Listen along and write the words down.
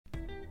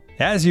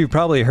As you've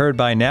probably heard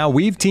by now,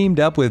 we've teamed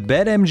up with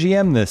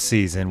BetMGM this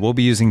season. We'll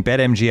be using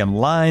BetMGM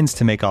lines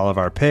to make all of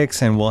our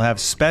picks, and we'll have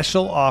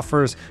special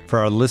offers for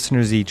our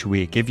listeners each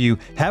week. If you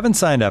haven't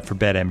signed up for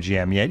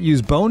BetMGM yet,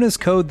 use bonus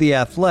code The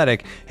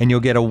Athletic, and you'll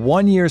get a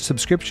 1-year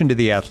subscription to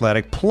The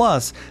Athletic,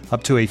 plus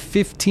up to a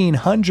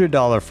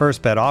 $1,500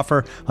 first bet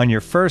offer on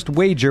your first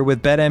wager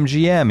with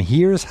BetMGM.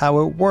 Here's how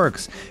it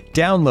works.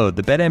 Download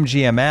the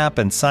BetMGM app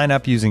and sign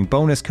up using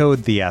bonus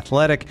code The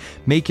Athletic.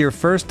 Make your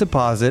first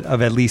deposit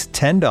of at least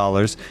 $10.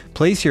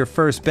 Place your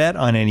first bet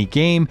on any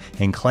game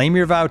and claim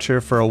your voucher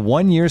for a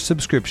 1-year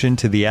subscription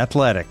to The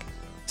Athletic.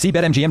 See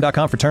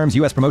BetMGM.com for terms.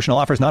 U.S. promotional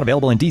offers not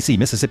available in D.C.,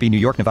 Mississippi, New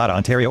York, Nevada,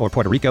 Ontario, or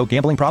Puerto Rico.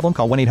 Gambling problem?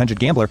 Call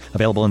 1-800-GAMBLER.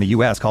 Available in the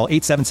U.S. Call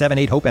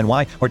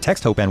 877-8-HOPE-NY or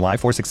text HOPE-NY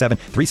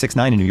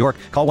 467-369 in New York.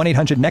 Call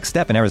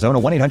 1-800-NEXT-STEP in Arizona.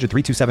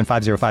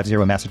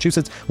 1-800-327-5050 in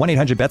Massachusetts.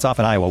 1-800-BETS-OFF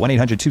in Iowa.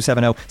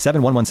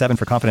 1-800-270-7117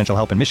 for confidential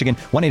help in Michigan.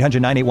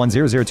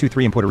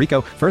 1-800-981-0023 in Puerto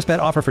Rico. First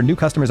bet offer for new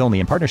customers only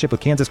in partnership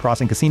with Kansas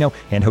Crossing Casino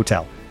and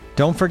Hotel.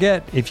 Don't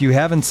forget, if you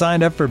haven't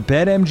signed up for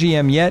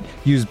BetMGM yet,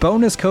 use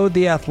bonus code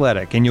The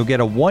Athletic, and you'll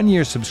get a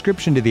 1-year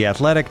subscription to The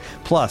Athletic,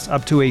 plus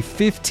up to a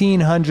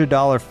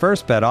 $1,500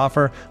 first bet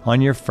offer on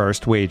your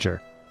first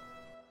wager.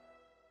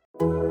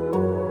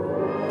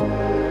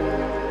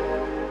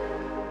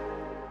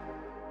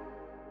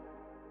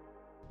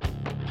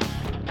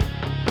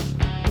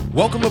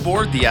 Welcome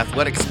aboard the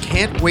Athletics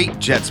Can't Wait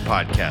Jets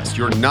podcast,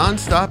 your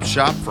nonstop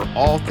shop for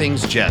all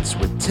things Jets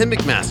with Tim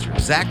McMaster,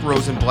 Zach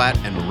Rosenblatt,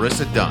 and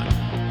Marissa Dunn.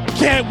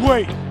 Can't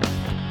wait.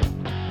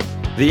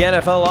 The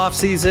NFL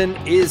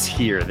offseason is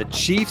here. The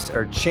Chiefs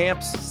are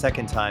champs,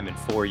 second time in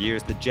 4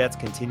 years. The Jets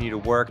continue to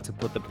work to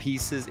put the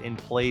pieces in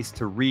place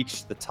to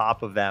reach the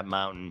top of that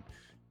mountain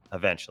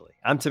eventually.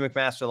 I'm Tim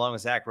McMaster along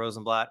with Zach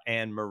Rosenblatt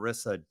and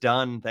Marissa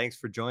Dunn. Thanks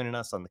for joining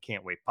us on the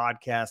Can't Wait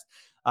podcast.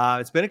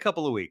 It's been a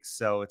couple of weeks,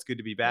 so it's good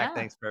to be back. Yeah.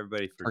 Thanks for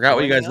everybody for Forgot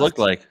what you guys us. looked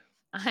like.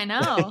 I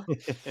know.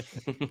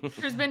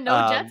 There's been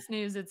no Jets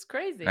news. It's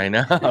crazy. I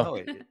know.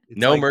 It's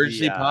No like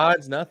emergency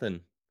pods,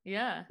 nothing.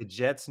 Yeah. The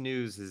Jets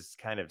news is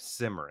kind of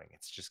simmering.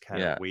 It's just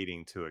kind of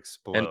waiting to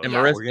explode. And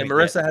Yeah.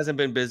 Marissa hasn't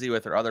been busy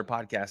with her other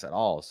podcasts at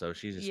all, so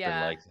she's just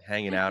been like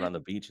hanging out on the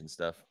beach and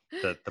stuff.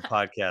 The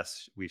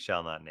podcast we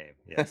shall not name.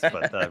 Yes,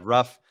 but a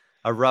rough.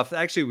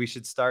 Actually, we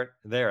should start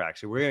there.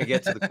 Actually, we're going to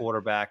get to the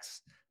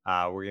quarterbacks.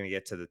 We're going to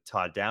get to the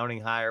Todd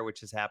Downing hire, which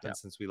has happened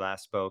since we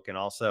last spoke, and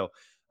also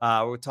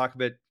we'll talk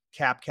about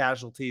cap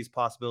casualties,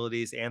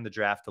 possibilities, and the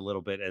draft a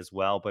little bit as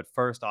well. But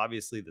first,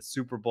 obviously, the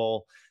Super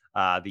Bowl.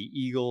 The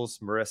Eagles,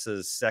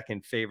 Marissa's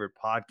second favorite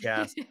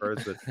podcast,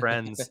 Birds with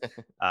Friends.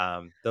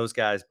 Those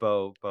guys,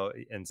 Bo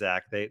and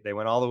Zach, they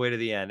went all the way to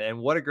the end. And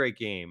what a great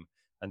game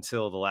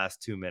until the last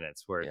 2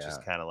 minutes where it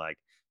just kind of like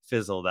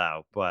fizzled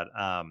out. But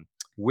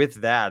with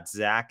that,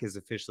 Zach is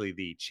officially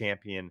the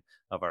champion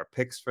of our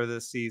picks for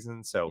this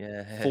season. So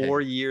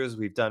 4 years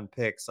we've done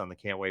picks on the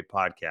Can't Wait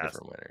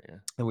podcast.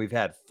 Winner, and we've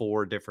had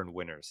 4 different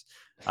winners.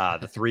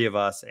 The 3 of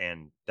us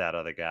and that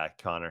other guy,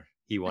 Connor.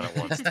 He won it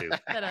once too.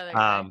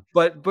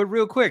 But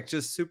real quick,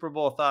 just Super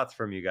Bowl thoughts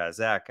from you guys.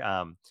 Zach,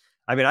 I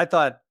mean,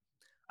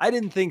 I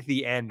didn't think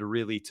the end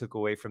really took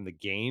away from the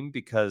game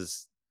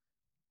because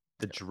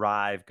the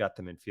drive got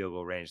them in field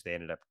goal range. They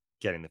ended up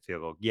getting the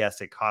field goal.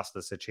 Yes, it cost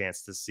us a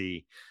chance to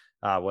see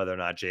whether or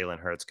not Jalen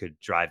Hurts could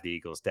drive the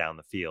Eagles down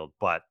the field,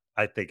 but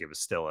I think it was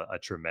still a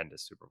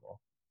tremendous Super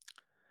Bowl.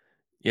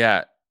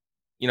 Yeah.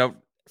 You know,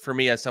 for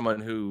me, as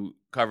someone who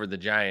covered the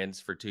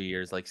Giants for 2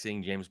 years, like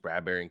seeing James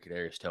Bradbury and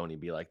Kadarius Toney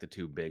be like the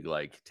two big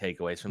like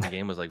takeaways from the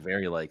game was like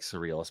very like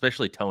surreal,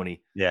 especially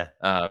Toney. Yeah.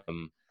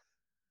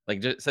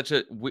 Like just such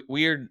a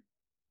weird,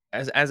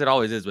 as it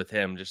always is with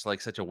him, just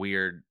like such a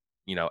weird,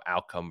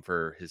 outcome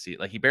for his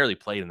season. Like he barely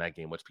played in that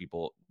game, which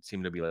people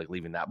seem to be like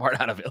leaving that part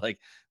out of it. Like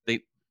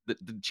the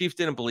Chiefs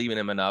didn't believe in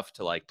him enough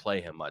to like play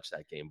him much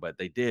that game, but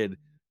they did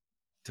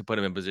to put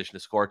him in position to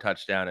score a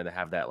touchdown and to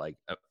have that like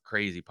a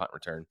crazy punt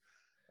return.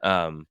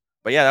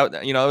 But yeah,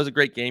 it was a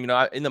great game.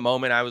 In the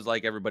moment, I was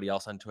like everybody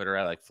else on Twitter.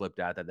 I like flipped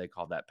out that they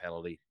called that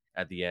penalty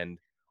at the end.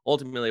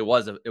 Ultimately, it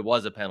was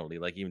a penalty.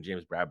 Like even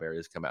James Bradbury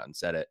has come out and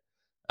said it.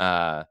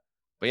 But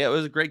yeah, it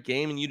was a great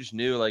game, and you just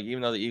knew, like,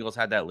 even though the Eagles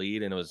had that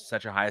lead and it was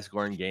such a high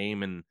scoring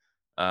game, and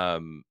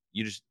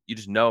you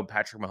just know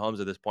Patrick Mahomes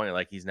at this point,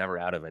 like he's never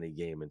out of any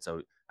game, and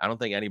so I don't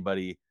think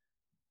anybody.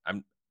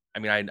 I'm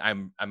in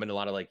a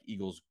lot of like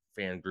Eagles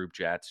fan group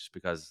chats just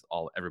because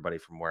everybody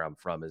from where I'm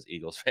from is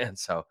Eagles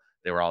fans, so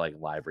they were all like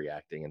live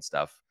reacting and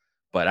stuff.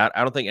 But I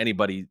don't think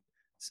anybody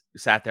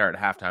sat there at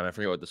halftime. I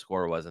forget what the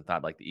score was and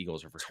thought like the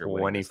Eagles were for sure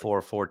winning.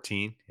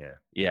 24-14.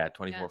 Yeah,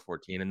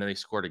 24-14, and then they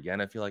scored again.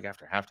 I feel like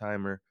after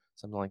halftime or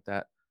something like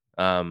that.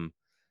 But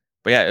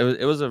yeah,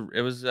 it was an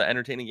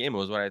entertaining game. It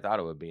was what I thought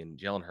it would be, and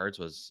Jalen Hurts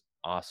was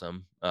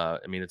awesome. I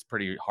mean, it's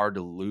pretty hard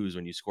to lose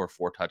when you score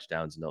 4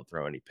 touchdowns and don't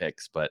throw any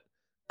picks. But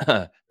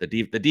the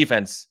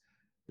defense,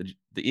 the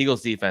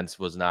Eagles defense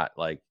was not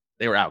like,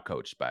 they were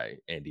outcoached by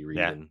Andy Reid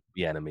and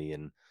Bieniemy,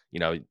 and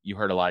you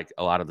heard a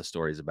lot of the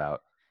stories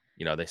about,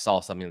 they saw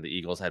something that the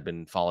Eagles had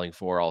been falling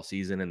for all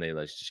season, and they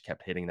just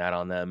kept hitting that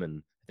on them,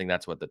 and I think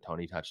that's what the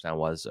Tony touchdown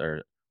was,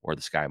 or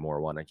the Sky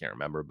Moore one. I can't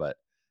remember, but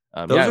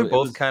Those are it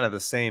both was kind of the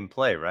same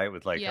play, right?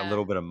 With like a Yeah.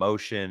 little bit of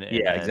motion and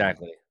yeah, then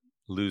exactly.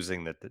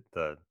 losing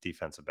the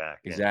defensive back.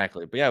 Yeah.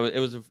 Exactly. But yeah, it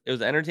was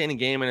an entertaining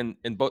game,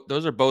 and both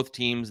those are both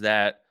teams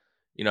that,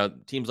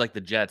 teams like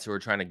the Jets who are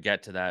trying to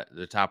get to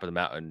the top of the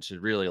mountain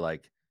should really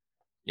like,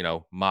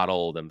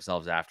 model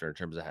themselves after in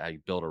terms of how you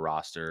build a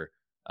roster,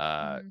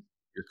 uh, Mhm.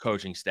 your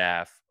coaching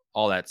staff,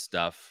 all that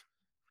stuff.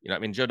 I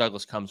mean, Joe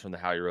Douglas comes from the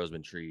Howie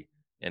Roseman tree,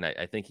 and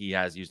I think he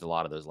has used a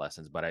lot of those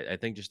lessons. But I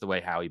think just the way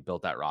Howie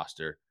built that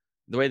roster,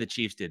 the way the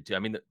Chiefs did too. I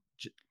mean,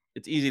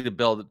 it's easy to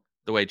build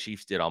the way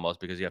Chiefs did almost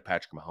because you have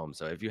Patrick Mahomes.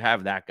 So if you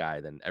have that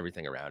guy, then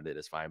everything around it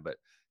is fine. But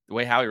the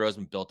way Howie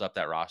Roseman built up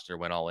that roster,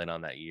 went all in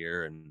on that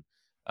year, and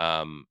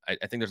I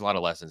think there's a lot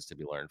of lessons to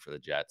be learned for the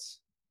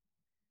Jets.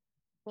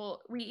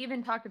 Well, we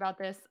even talked about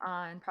this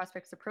on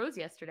Prospects to Pros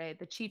yesterday.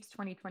 The Chiefs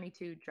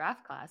 2022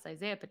 draft class,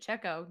 Isaiah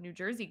Pacheco, New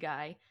Jersey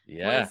guy,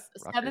 Yeah, was a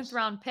seventh Rutgers.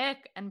 round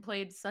pick and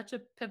played such a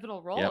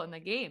pivotal role Yep. in the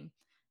game.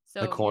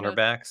 The So,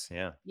 cornerbacks,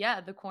 yeah. yeah,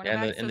 the Yeah,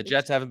 and cornerback. the So the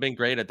Jets haven't been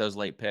great at those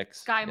late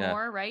picks. Sky Yeah.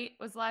 Moore, right,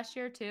 was last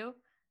year too.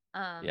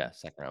 Yeah, Um,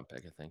 second round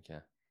pick, I think.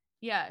 Yeah.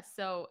 yeah,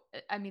 so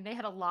I mean, they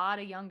had a lot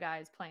of young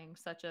guys playing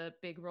such a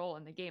big role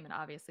in the game, and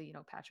obviously,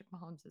 Patrick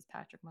Mahomes is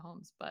Patrick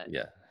Mahomes, but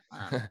Yeah.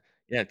 um,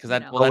 Yeah, because you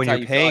know, But that's when how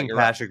you're you fill out paying your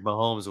ro Patrick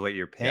Mahomes what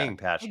you're yeah. paying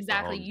Patrick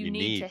exactly, Mahomes, you you need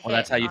need to Well,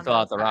 that's hit how you on fill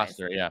out those the guys.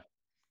 roster, yeah.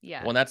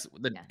 Yeah, Well,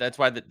 yeah, that's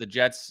why the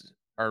Jets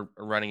are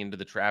running into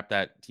the trap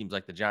that teams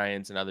like the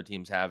Giants and other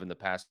teams have in the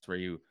past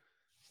where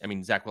I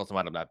mean, Zach Wilson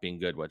wound up not being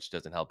good, which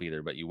doesn't help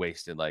either, but you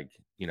wasted like,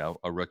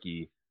 a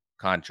rookie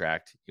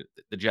contract.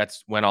 The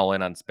Jets went all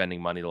in on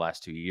spending money the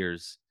last 2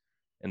 years,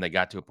 and they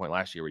got to a point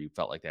last year where you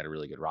felt like they had a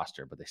really good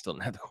roster, but they still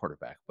didn't have the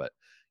quarterback. But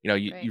you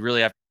right,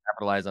 really have to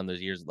capitalize on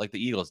those years like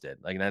the Eagles did.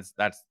 Like that's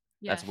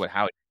yeah, what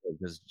Howie did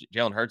because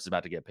Jalen Hurts is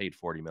about to get paid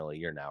 40 mil a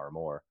year now or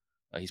more.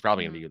 He's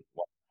probably going mhm, to be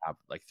top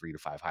like 3 to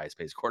 5 highest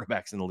paid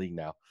quarterbacks in the league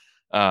now.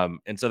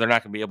 And so they're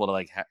not going to be able to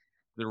like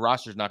the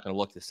roster's not going to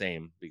look the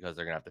same because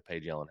they're going to have to pay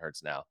Jalen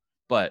Hurts now.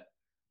 But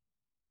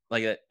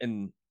like,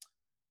 and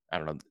I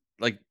don't know,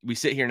 like we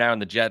sit here now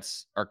and the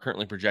Jets are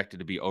currently projected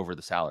to be over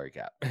the salary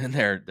cap, and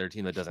they're a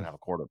team that doesn't have a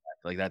quarterback.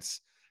 Like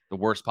that's the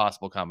worst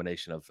possible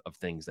combination of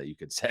things that you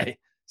could say.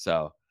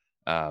 So,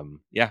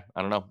 yeah,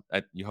 I don't know.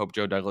 You hope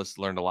Joe Douglas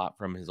learned a lot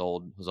from his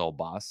old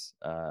boss.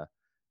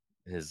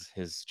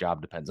 His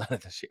job depends on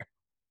it this year.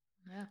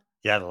 yeah,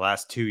 Yeah, the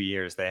last 2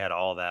 years, they had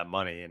all that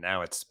money, and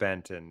now it's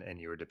spent, and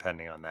you were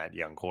depending on that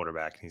young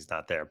quarterback, and he's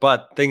not there.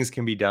 But things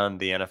can be done,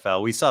 the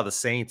NFL. We saw the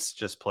Saints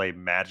just play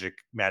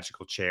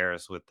magical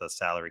chairs with the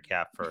salary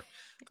cap for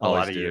a lot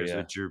Always of do, years yeah.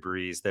 with Drew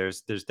Brees.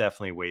 There's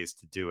definitely ways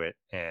to do it,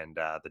 and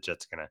the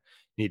Jets are gonna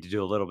need to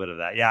do a little bit of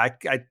that. Yeah,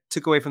 I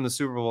took away from the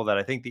Super Bowl that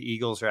I think the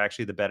Eagles are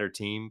actually the better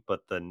team,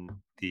 but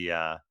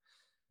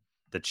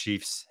the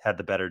Chiefs had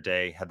the better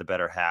day, had the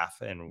better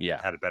half, and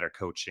Yeah, had a better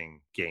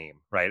coaching game,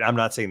 right? I'm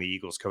not saying the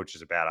Eagles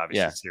coaches are bad.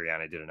 Obviously, yeah.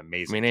 Sirianni did an I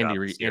mean, amazing job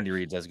this year. Andy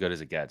Reid's as good as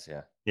it gets.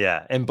 Yeah,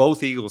 Yeah, and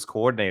both Eagles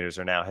coordinators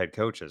are now head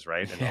coaches,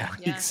 right? In the yeah.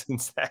 league yeah,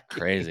 since that game.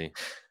 Crazy.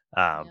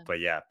 yeah, But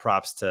yeah,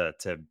 props to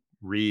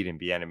Reed and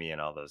Bieniemy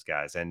and all those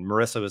guys. And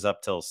Marissa was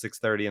up till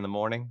 6:30 in the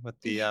morning with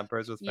the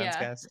Birds with Friends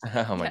yeah, guys.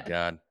 Oh my yes,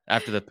 god.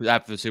 After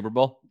the Super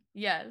Bowl.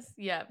 yes,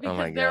 yeah, Oh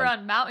my because they're god.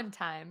 on Mountain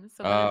Time.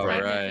 So by the Oh time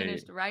Right. they right.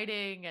 finished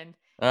writing and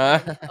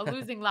Uh, a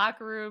losing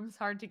locker room's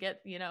hard to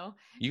get,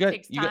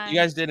 takes you time.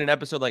 guys did an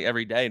episode like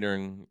every day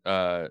during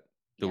the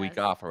week Yes.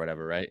 off or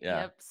whatever, right?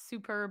 Yeah. Yep,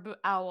 superb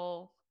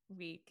owl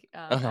week,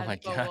 Oh as my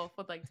Bo god. Wolf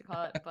would like to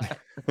call it. But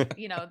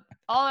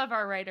all of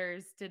our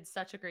writers did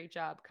such a great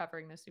job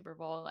covering the Super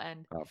Bowl,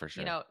 and Oh, for you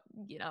sure.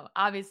 know,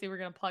 obviously we're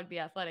gonna plug the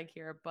Athletic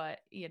here, but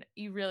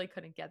you really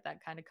couldn't get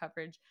that kind of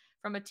coverage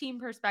from a team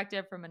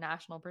perspective, from a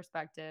national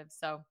perspective.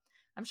 So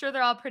I'm sure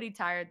they're all pretty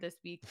tired this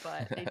week,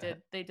 but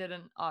they did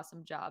an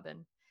awesome job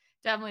and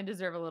definitely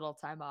deserve a little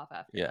time off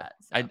after Yeah. that.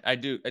 I So I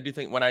do I do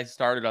think when I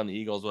started on the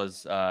Eagles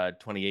was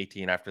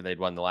 2018 after they'd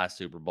won the last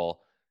Super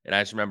Bowl. And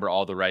I just remember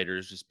all the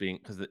writers just being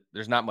because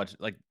there's not much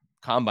like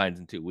combines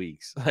in 2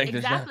 weeks. Like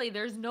there's not exactly,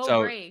 there's no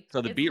so break.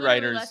 so the It's beat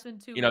literally less writers, than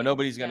 2 weeks. Yeah.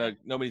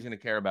 nobody's gonna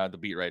care about the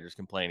beat writers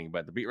complaining,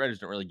 but the beat writers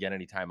don't really get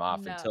any time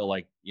off until No.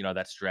 like,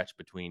 that stretch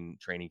between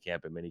training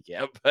camp and mini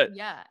camp. But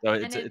Yeah, so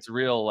and it's a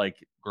real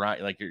like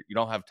grind, like you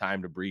don't have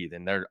time to breathe.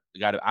 And they're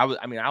got to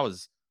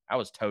I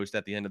was toast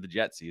at the end of the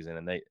Jet season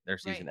and their right,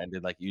 season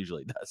ended like it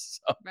usually does.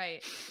 So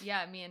right. Yeah,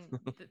 I mean,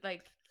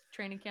 like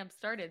training camp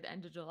started the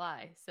end of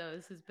July, so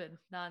this has been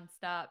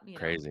nonstop.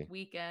 crazy.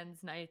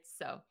 Weekends, nights.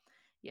 So,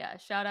 yeah,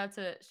 shout out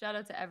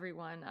to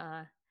everyone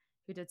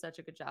who did such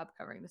a good job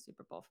covering the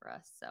Super Bowl for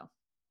us. So,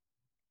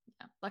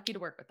 yeah, lucky to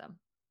work with them.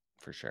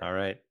 For sure. All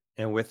right.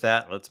 And with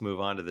that, let's move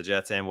on to the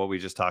Jets and what we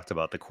just talked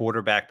about, the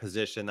quarterback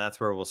position. That's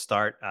where we'll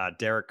start.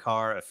 Derek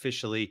Carr,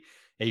 officially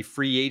a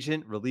free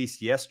agent,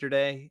 released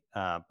yesterday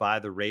by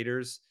the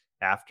Raiders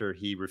after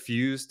he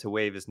refused to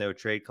waive his no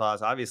trade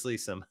clause. Obviously,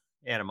 some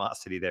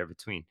animosity there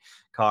between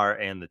Carr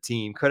and the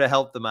team. Could have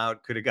helped them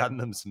out, could have gotten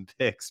them some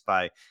picks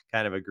by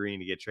kind of agreeing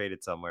to get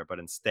traded somewhere. But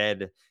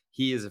instead,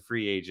 he is a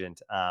free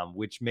agent,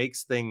 which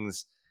makes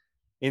things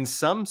in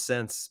some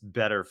sense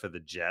better for the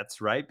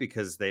Jets, right?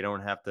 Because they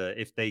don't have to,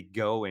 if they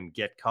go and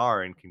get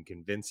Carr and can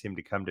convince him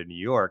to come to New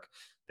York,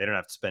 they don't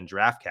have to spend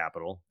draft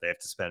capital. They have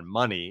to spend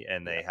money,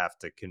 and they have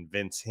to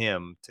convince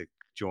him to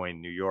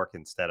join New York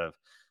instead of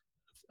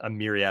a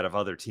myriad of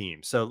other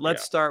teams. So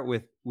let's start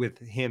with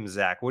him,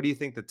 Zach. What do you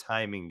think the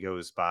timing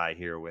goes by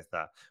here with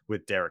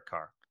Derek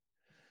Carr?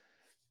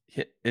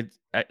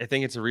 I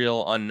think it's a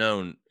real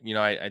unknown.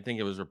 I think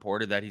it was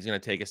reported that he's going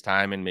to take his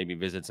time and maybe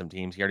visit some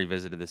teams. He already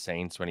visited the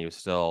Saints when he was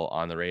still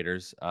on the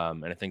Raiders.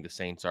 And I think the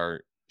Saints I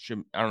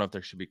don't know if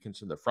they should be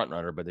considered the front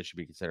runner, but they should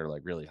be considered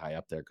like really high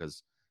up there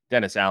because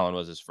Dennis Allen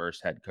was his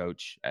first head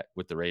coach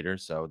with the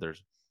Raiders. So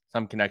there's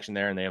some connection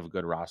there, and they have a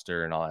good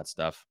roster and all that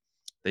stuff.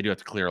 They do have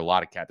to clear a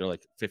lot of cap. They're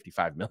like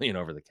 55 million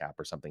over the cap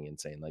or something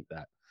insane like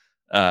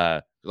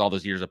that. All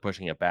those years of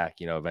pushing it back,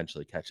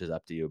 eventually catches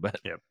up to you. But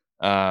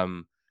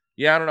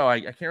yeah, I don't know. I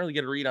can't really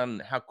get a read on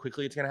how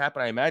quickly it's going to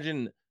happen. I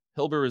imagine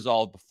he'll be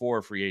resolved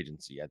before free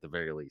agency at the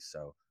very least.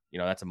 So,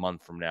 that's a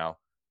month from now.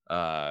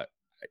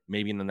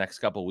 Maybe in the next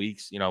couple of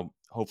weeks,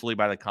 hopefully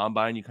by the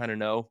combine, you kind of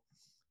know.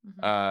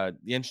 The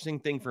interesting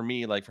thing for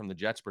me, like from the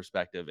Jets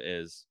perspective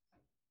is,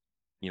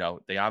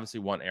 they obviously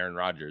want Aaron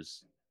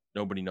Rodgers.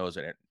 Nobody knows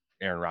what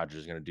Aaron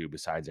Rodgers is going to do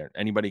besides Aaron.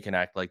 Anybody can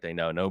act like they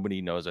know.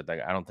 Nobody knows what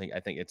I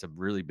think it's a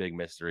really big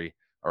mystery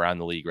around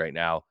the league right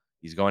now.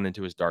 He's going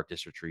into his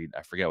darkest retreat.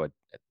 I forget what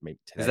maybe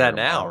today is that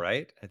now,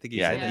 right? I think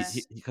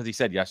because he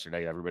said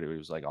yesterday everybody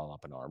was like all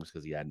up in arms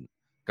because he hadn't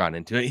gone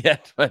into it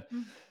yet. But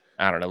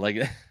I don't know, like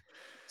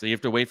so you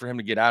have to wait for him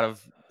to get out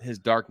of his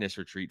darkness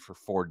retreat for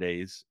 4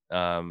 days.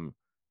 And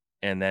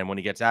then when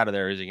he gets out of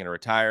there, is he going to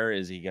retire?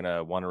 Is he going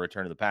to want to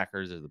return to the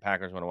Packers? Is the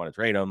Packers want to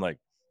trade him? Like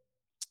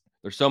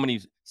there's so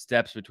many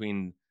steps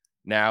between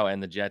now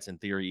and the Jets in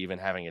theory even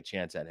having a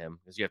chance at him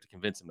because you have to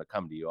convince him to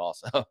come to you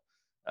also.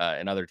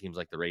 And other teams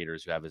like the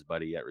Raiders who have his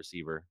buddy at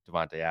receiver,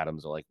 Devontae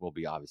Adams, are like, we'll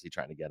be obviously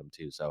trying to get him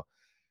too. So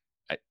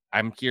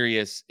I'm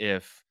curious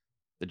if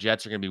the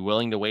Jets are going to be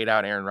willing to wait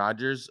out Aaron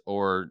Rodgers,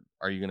 or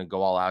are you going to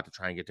go all out to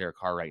try and get Derek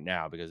Carr right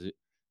now? Because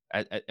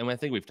and I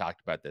think we've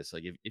talked about this.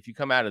 Like if you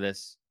come out of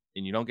this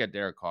and you don't get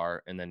Derek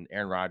Carr, and then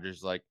Aaron Rodgers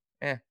is like,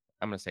 I'm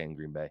going to stay in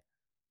Green Bay.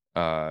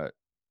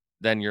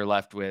 Then you're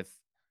left with,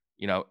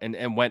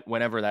 and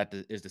whenever that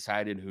is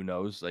decided, who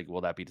knows? Like,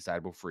 will that be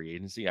decidable free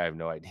agency? I have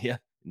no idea.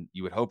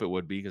 You would hope it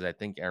would be because I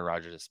think Aaron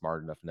Rodgers is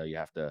smart enough to know you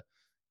have to,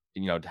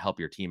 to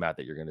help your team out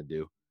that you're going to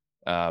do.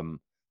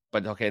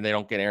 But okay, they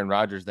don't get Aaron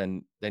Rodgers,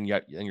 then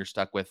you're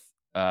stuck with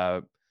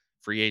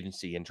free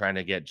agency and trying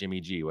to get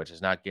Jimmy G, which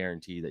is not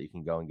guaranteed that you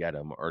can go and get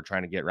him, or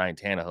trying to get Ryan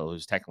Tannehill,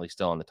 who's technically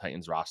still on the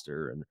Titans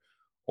roster,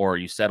 or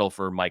you settle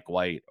for Mike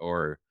White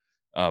or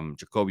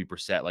Jacoby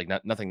Brissett, like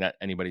nothing that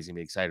anybody's gonna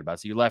be excited about.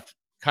 So you're left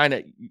kind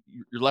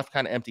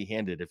of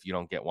empty-handed if you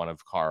don't get one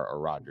of Carr or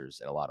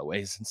Rodgers in a lot of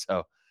ways. And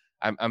so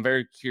I'm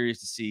very curious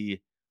to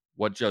see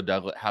how Joe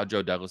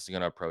Douglas is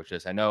going to approach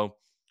this. I know,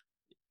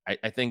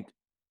 I think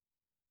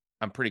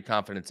I'm pretty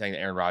confident saying that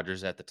Aaron Rodgers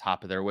is at the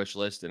top of their wish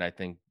list, and I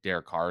think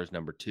Derek Carr is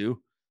number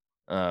 2.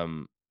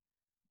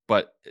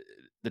 But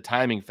the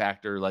timing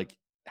factor, like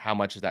how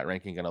much is that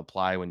ranking going to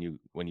apply when you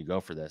go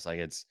for this? Like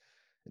it's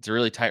a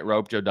really tight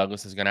rope Joe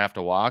Douglas is going to have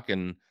to walk,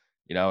 and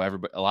a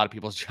lot of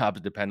people's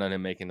jobs depend on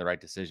him making the right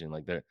decision.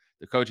 Like the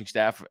coaching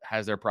staff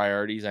has their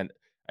priorities, and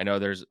I know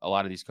there's a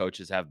lot of these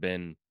coaches have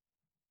been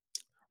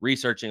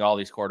researching all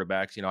these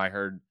quarterbacks. I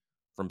heard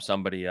from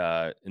somebody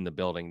in the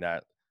building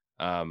that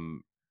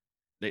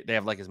they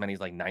have like as many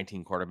as like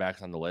 19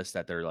 quarterbacks on the list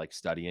that they're like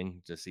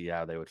studying to see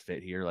how they would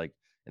fit here. Like,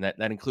 and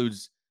that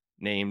includes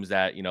names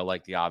that,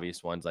 like the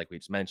obvious ones, like we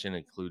just mentioned,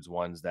 includes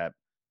ones that,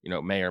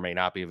 may or may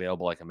not be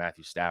available, like a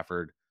Matthew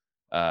Stafford.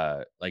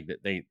 Like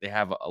they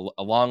have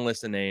a long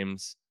list of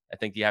names. I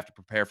think you have to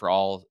prepare for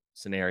all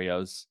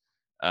scenarios.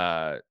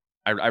 I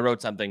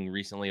wrote something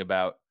recently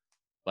about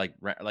like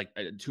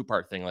a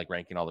 2-part thing, like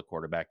ranking all the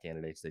quarterback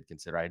candidates they'd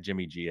consider. I had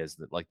Jimmy G as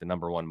the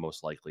number 1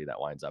 most likely that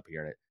winds up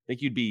here. And I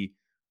think you'd be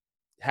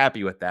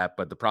happy with that.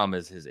 But the problem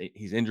is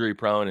he's injury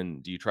prone.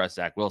 And do you trust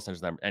Zach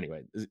Wilson's number?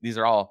 Anyway, these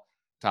are all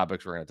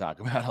topics we're going to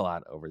talk about a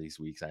lot over these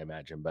weeks, I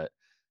imagine. But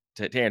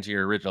to answer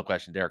your original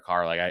question, Derek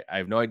Carr, like I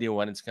have no idea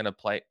when it's going to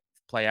play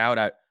out.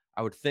 I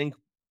would think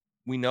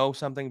we know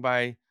something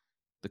by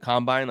the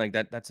combine. Like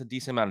that's a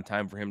decent amount of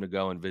time for him to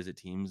go and visit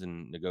teams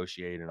and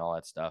negotiate and all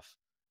that stuff.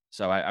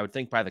 So I would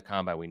think by the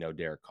combine we know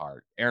Derek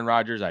Carr. Aaron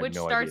Rodgers, I have no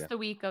idea. Which starts the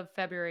week of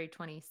February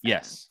 27th.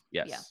 Yes.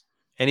 Yeah.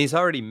 And he's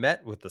already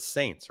met with the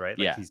Saints, right?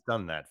 Like he's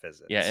done that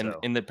visit. Yeah,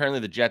 and apparently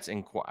the Jets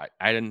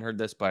I didn't heard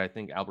this, but I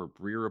think Albert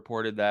Breer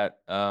reported that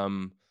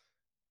the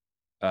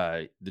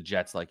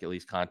Jets like at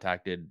least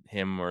contacted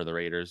him or the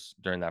Raiders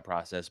during that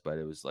process, but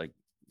it was like,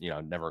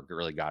 never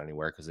really got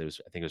anywhere because I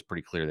think it was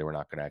pretty clear they were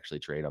not going to actually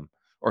trade him,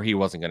 or he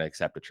wasn't going to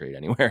accept a trade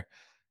anywhere.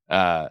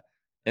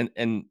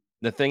 And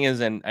the thing is,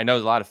 and I know a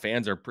lot of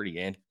fans are pretty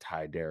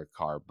anti Derek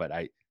Carr, but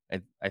I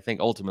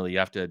think ultimately you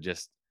have to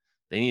just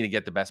they need to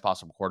get the best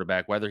possible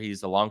quarterback. Whether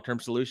he's the long-term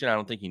solution, I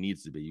don't think he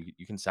needs to be.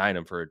 You can sign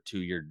him for a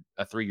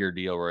 3-year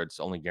deal where it's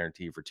only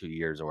guaranteed for 2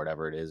 years or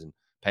whatever it is, and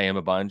pay him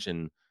a bunch.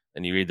 And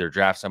you either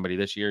draft somebody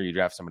this year, you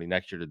draft somebody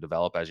next year to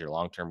develop as your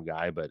long-term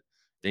guy. But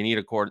they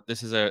need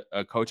this is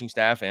a coaching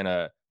staff and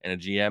a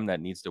GM that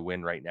needs to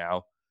win right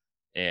now.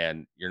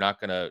 And you're not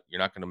gonna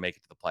make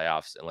it to the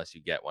playoffs unless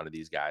you get one of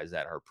these guys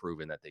that are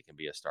proven that they can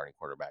be a starting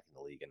quarterback in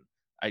the league.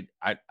 And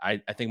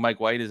I think Mike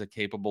White is a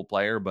capable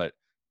player, but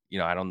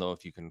I don't know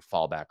if you can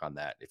fall back on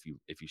that if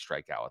you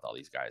strike out with all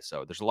these guys.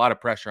 So there's a lot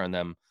of pressure on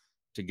them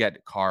to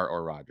get Carr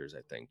or Rodgers,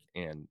 I think.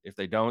 And if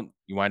they don't,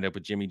 you wind up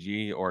with Jimmy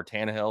G or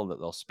Tannehill, that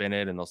they'll spin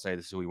it and they'll say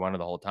this is who we wanted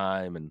the whole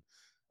time. And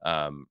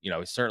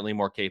he's certainly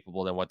more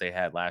capable than what they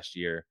had last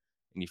year.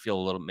 And you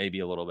feel maybe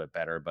a little bit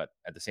better, but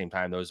at the same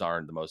time, those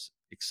aren't the most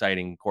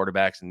exciting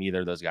quarterbacks, and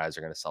neither of those guys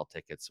are going to sell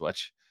tickets,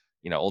 which,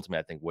 ultimately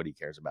I think Woody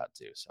cares about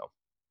too. So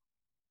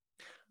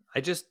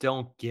I just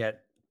don't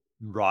get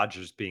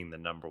Rodgers being the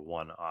number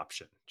one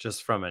option,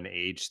 just from an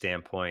age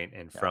standpoint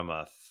and from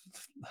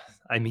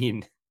I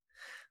mean,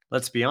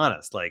 let's be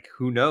honest, like,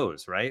 who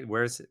knows, right?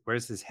 Where's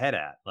his head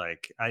at?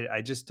 Like,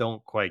 I just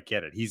don't quite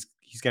get it. He's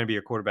going to be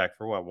a quarterback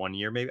for what, 1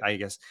 year, maybe? I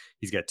guess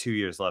he's got 2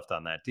 years left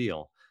on that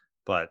deal,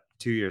 but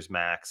 2 years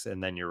max,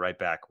 and then you're right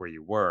back where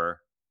you were.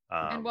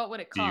 And what would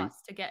it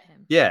cost to get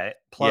him? Yeah,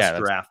 plus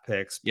draft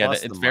picks.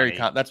 Plus it's very.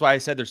 That's why I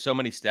said there's so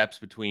many steps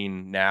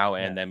between now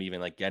and them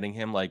even like getting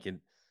him. Like,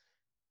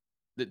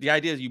 the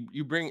idea is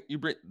you bring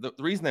the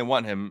reason they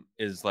want him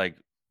is, like,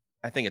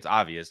 I think it's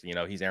obvious.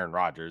 He's Aaron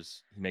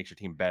Rodgers. He makes your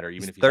team better,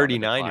 even if he's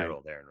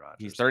 39-year-old Aaron Rodgers.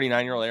 He's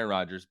 39-year-old Aaron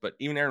Rodgers, but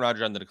even Aaron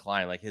Rodgers on the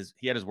decline. Like,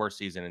 he had his worst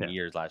season in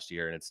years last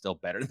year, and it's still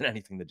better than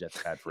anything the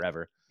Jets had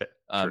forever.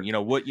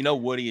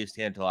 Woody is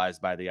tantalized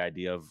by the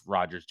idea of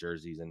Rodgers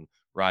jerseys and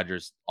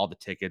Rodgers all the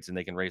tickets, and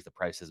they can raise the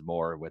prices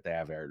more with they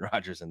have Aaron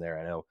Rodgers in there.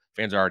 I know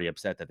fans are already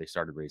upset that they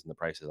started raising the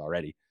prices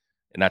already,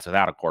 and that's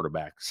without a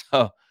quarterback.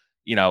 So,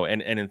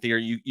 and in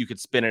theory, you could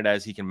spin it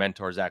as he can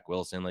mentor Zach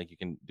Wilson, like you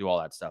can do all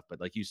that stuff. But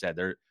like you said,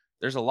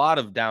 there's a lot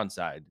of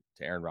downside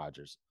to Aaron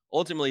Rodgers.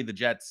 Ultimately, the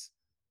Jets,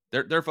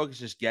 their focus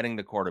is just getting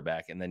the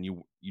quarterback, and then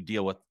you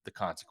deal with the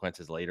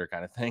consequences later,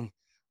 kind of thing.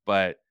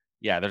 But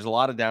yeah, there's a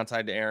lot of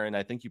downside to Aaron.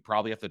 I think you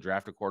probably have to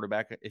draft a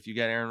quarterback if you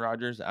get Aaron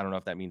Rodgers. I don't know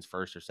if that means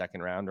first or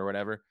second round or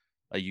whatever.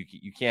 Like,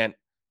 you can't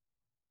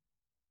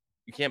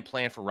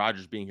plan for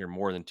Rodgers being here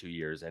more than 2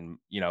 years, and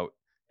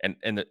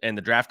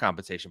the draft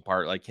compensation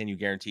part. Like, can you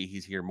guarantee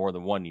he's here more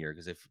than 1 year?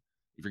 Because if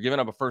you're giving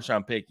up a first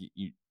round pick,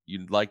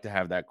 you'd like to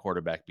have that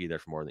quarterback be there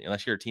for more than,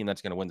 unless you're a team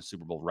that's going to win the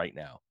Super Bowl right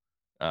now,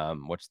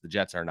 which the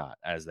Jets are not,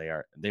 as they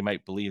are. They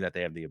might believe that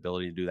they have the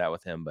ability to do that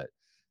with him, but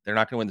they're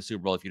not going to win the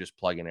Super Bowl if you just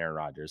plug in Aaron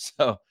Rodgers.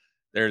 So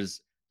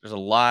there's a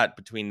lot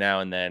between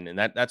now and then, and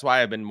that's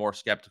why I've been more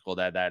skeptical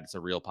that it's a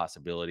real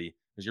possibility,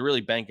 because you're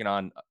really banking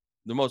on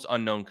the most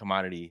unknown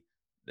commodity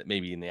that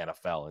maybe in the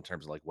NFL in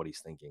terms of like what he's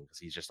thinking, because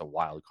he's just a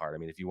wild card. I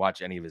mean, if you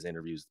watch any of his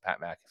interviews, Pat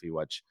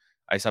McAfee,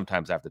 I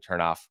sometimes have to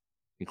turn off,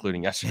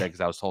 including yesterday,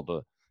 because I was told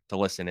to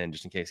listen in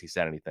just in case he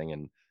said anything.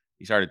 And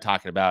he started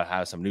talking about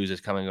how some news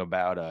is coming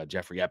about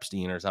Jeffrey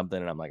Epstein or something.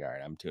 And I'm like, all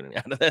right, I'm tuning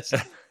out of this.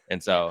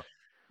 And so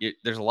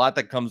there's a lot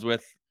that comes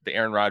with the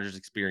Aaron Rodgers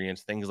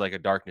experience, things like a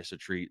darkness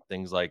retreat,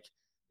 things like,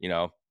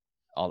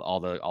 all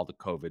the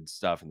COVID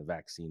stuff and the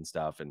vaccine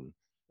stuff and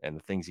the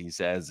things he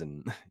says.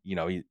 And,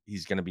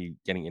 he's going to be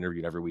getting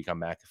interviewed every week on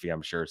McAfee,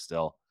 I'm sure,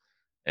 still.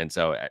 And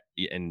so,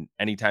 and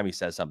anytime he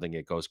says something,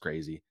 it goes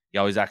crazy. He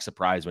always acts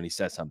surprised when he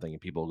says something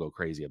and people go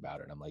crazy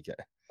about it. I'm like,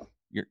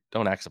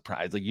 don't act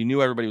surprised. Like, you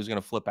knew everybody was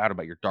going to flip out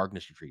about your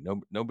darkness retreat.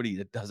 Nobody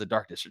that does a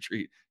darkness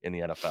retreat in the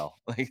NFL.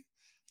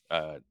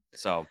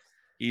 So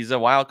he's a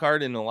wild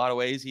card in a lot of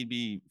ways. He'd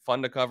be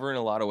fun to cover in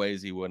a lot of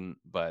ways. He wouldn't,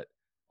 but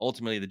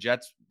ultimately the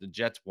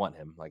Jets want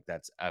him. Like,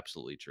 that's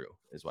absolutely true,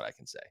 is what I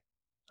can say.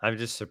 I'm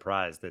just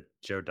surprised that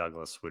Joe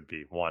Douglas would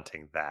be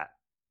wanting that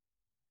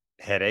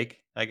headache,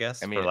 I guess,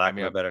 for lack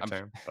of a better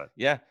term. But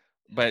yeah,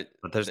 but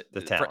there's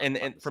the talent.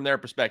 And from their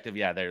perspective,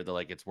 yeah, they're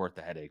like, it's worth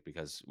the headache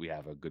because we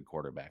have a good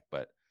quarterback.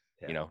 But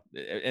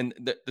and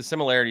the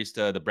similarities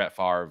to the Brett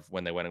Favre,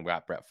 when they went and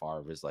got Brett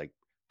Favre, is like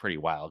pretty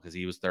wild, because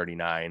he was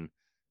 39.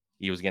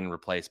 He was getting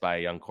replaced by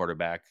a young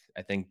quarterback.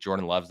 I think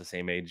Jordan Love's the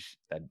same age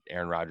that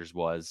Aaron Rodgers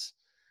was,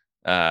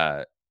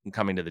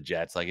 coming to the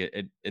Jets. Like,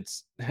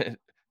 it's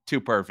too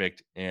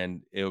perfect,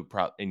 and it would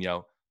probably,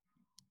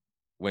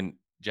 when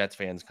Jets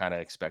fans kind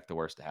of expect the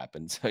worst to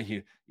happen, so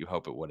you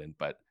hope it wouldn't.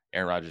 But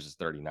Aaron Rodgers is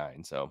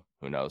 39, so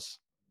who knows?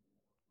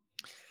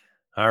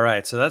 All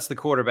right, so that's the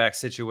quarterback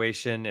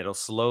situation. It'll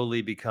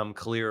slowly become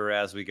clearer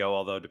as we go,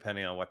 although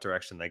depending on what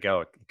direction they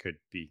go, it could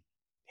be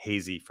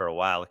hazy for a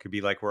while. It could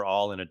be like we're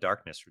all in a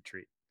darkness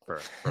retreat for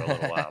a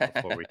little while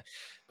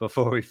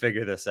before we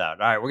figure this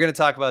out. All right, we're going to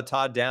talk about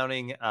Todd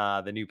Downing,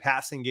 the new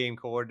passing game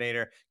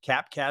coordinator,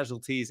 cap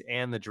casualties,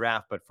 and the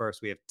draft. But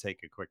first, we have to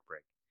take a quick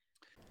break.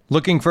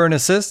 Looking for an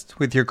assist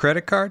with your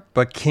credit card,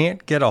 but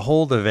can't get a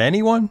hold of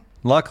anyone?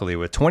 Luckily,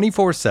 with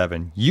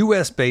 24/7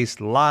 US-based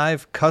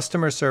live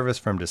customer service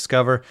from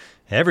Discover,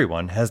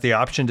 everyone has the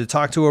option to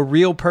talk to a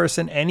real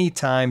person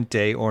anytime,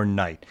 day or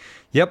night.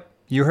 Yep,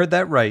 you heard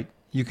that right.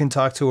 You can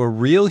talk to a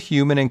real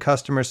human in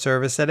customer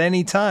service at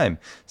any time.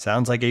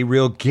 Sounds like a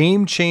real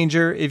game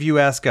changer if you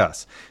ask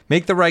us.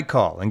 Make the right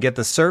call and get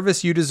the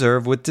service you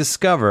deserve with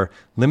Discover.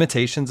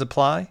 Limitations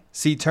apply.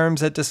 See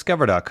terms at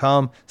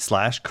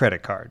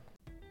discover.com/creditcard.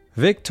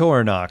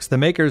 Victorinox, the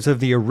makers of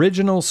the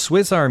original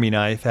Swiss Army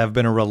knife, have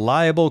been a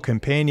reliable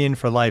companion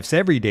for life's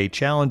everyday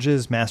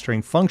challenges,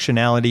 mastering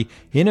functionality,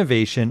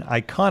 innovation,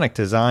 iconic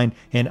design,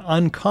 and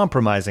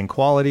uncompromising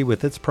quality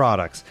with its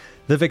products.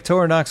 The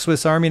Victorinox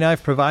Swiss Army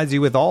knife provides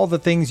you with all the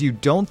things you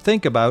don't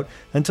think about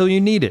until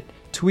you need it: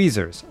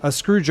 tweezers, a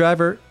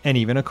screwdriver, and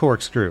even a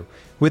corkscrew.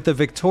 With the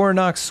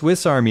Victorinox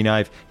Swiss Army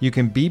knife, you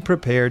can be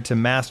prepared to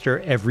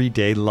master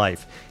everyday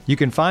life. You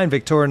can find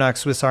Victorinox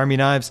Swiss Army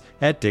knives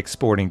at Dick's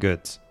Sporting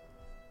Goods.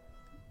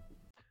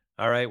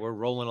 All right, we're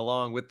rolling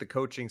along with the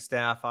coaching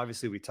staff.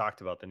 Obviously, we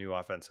talked about the new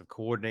offensive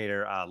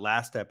coordinator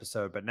last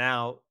episode, but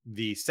now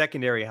the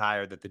secondary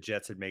hire that the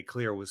Jets had made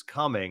clear was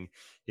coming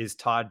is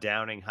Todd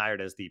Downing,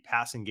 hired as the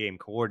passing game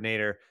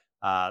coordinator.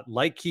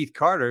 Like Keith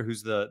Carter,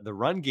 who's the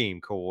run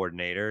game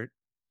coordinator,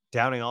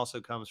 Downing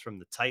also comes from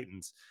the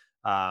Titans.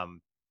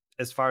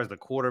 As far as the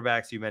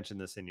quarterbacks, you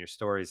mentioned this in your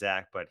story,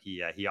 Zach, but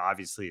he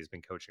obviously has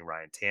been coaching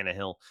Ryan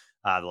Tannehill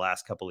the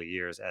last couple of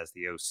years as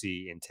the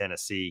OC in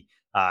Tennessee.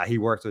 He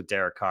worked with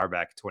Derek Carr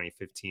back in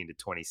 2015 to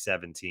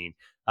 2017.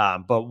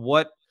 But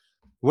what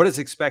is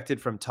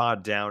expected from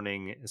Todd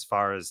Downing as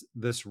far as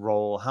this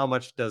role? How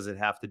much does it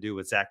have to do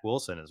with Zach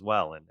Wilson as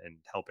well and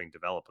helping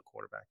develop a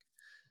quarterback?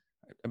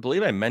 I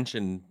believe I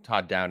mentioned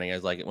Todd Downing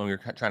as like when we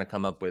were trying to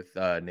come up with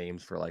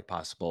names for like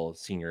possible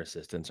senior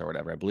assistants or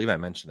whatever. I believe I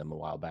mentioned him a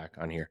while back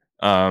on here.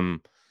 Not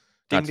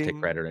to take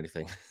credit or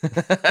anything,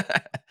 because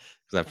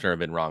I'm sure I've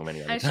been wrong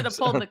many other I should times.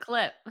 have pulled the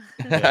clip.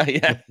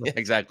 Yeah,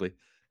 exactly.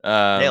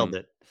 Nailed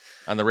it.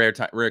 On the rare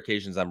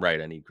occasions I'm right,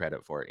 I need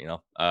credit for it, you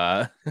know.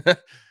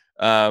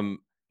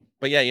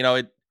 But yeah, you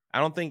know, I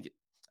don't think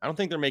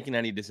they're making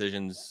any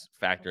decisions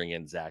factoring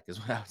in Zach, is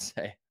what I would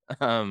say.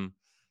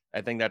 I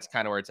think that's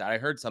kind of where it's at. I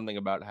heard something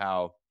about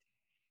how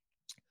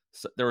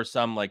there were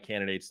some like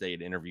candidates they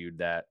had interviewed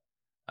that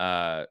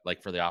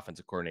like for the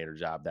offensive coordinator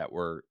job that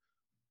were,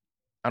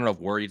 I don't know if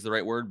worried is the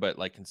right word, but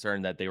like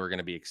concerned that they were going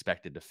to be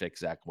expected to fix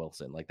Zach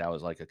Wilson. Like that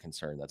was like a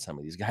concern that some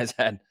of these guys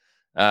had.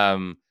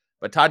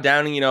 But Todd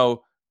Downing, you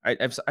know,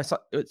 I saw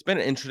it's been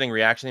an interesting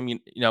reaction. I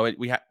mean, you know,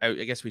 I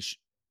guess we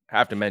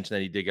have to mention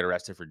that he did get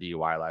arrested for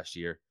DUI last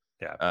year.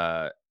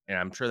 Yeah. And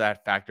I'm sure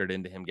that factored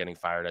into him getting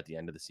fired at the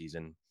end of the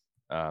season.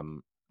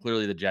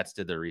 Clearly the Jets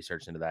did their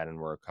research into that and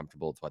were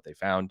comfortable with what they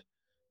found.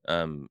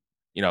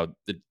 You know,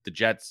 the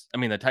Jets, I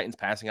mean, the Titans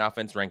passing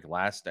offense ranked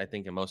last, I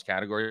think, in most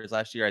categories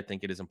last year. I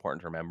think it is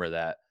important to remember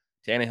that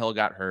Tannehill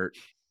got hurt.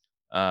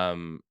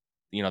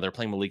 You know, they're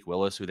playing Malik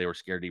Willis, who they were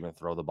scared to even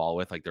throw the ball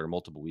with. Like there were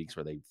multiple weeks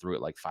where they threw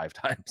it like 5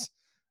 times.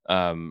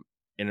 And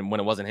when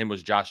it wasn't him, it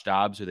was Josh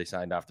Dobbs, who they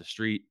signed off the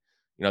street.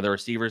 You know, the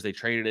receivers, they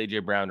traded A.J.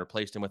 Brown,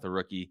 replaced him with a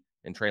rookie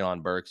in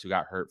Treylon Burks, who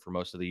got hurt for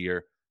most of the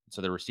year.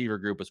 So the receiver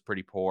group was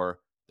pretty poor.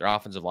 Their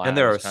offensive line, and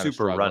they're a was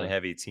super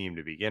run-heavy team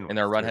to begin with. And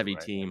they're a run-heavy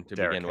team to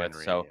begin with.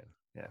 So,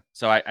 yeah.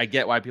 So I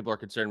get why people are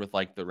concerned with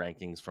like the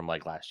rankings from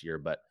like last year,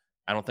 but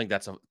I don't think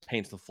that's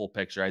paints the full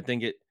picture. I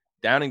think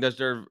Downing does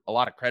deserve a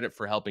lot of credit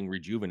for helping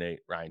rejuvenate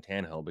Ryan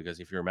Tannehill,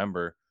 because if you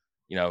remember,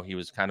 you know, he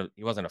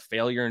wasn't a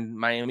failure in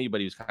Miami,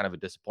 but he was kind of a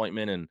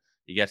disappointment. And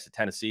he gets to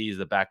Tennessee, he's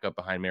the backup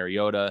behind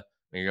Mariota.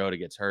 Mariota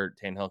gets hurt.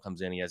 Tannehill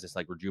comes in. He has this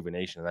like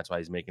rejuvenation, and that's why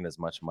he's making as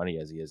much money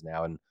as he is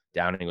now. And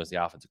Downing was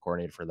the offensive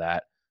coordinator for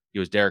that. He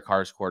was Derek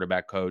Carr's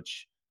quarterback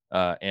coach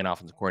and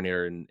offensive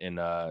coordinator in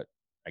I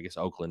guess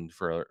Oakland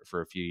for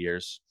a few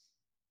years.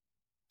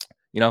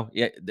 You know,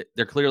 yeah,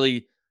 they're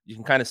clearly, you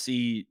can kind of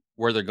see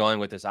where they're going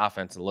with this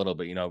offense a little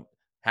bit. You know,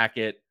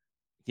 Hackett,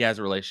 he has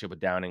a relationship with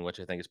Downing,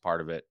 which I think is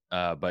part of it.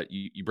 But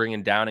you bring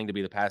in Downing to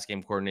be the pass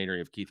game coordinator. You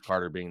have Keith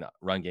Carter being the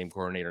run game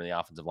coordinator and the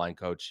offensive line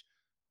coach.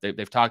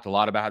 They've talked a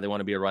lot about how they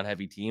want to be a run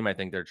heavy team. I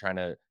think they're trying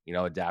to, you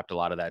know, adapt a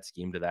lot of that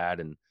scheme to that.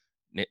 And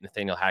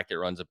Nathaniel Hackett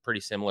runs a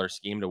pretty similar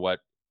scheme to what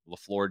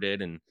LaFleur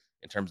did in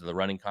terms of the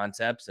running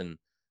concepts. And,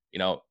 you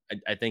know,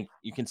 I think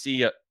you can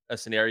see a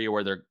scenario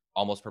where they're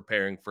almost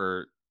preparing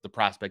for the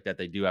prospect that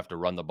they do have to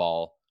run the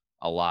ball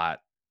a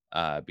lot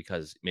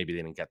because maybe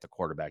they didn't get the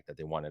quarterback that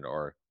they wanted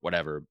or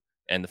whatever.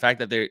 And the fact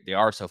that they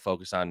are so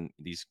focused on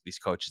these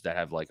coaches that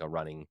have like a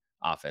running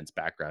offense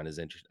background is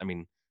interesting. I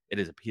mean,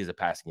 he's a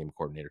passing game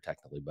coordinator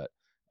technically, but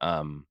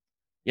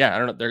yeah, I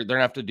don't know. They're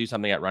gonna have to do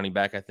something at running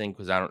back, I think,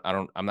 because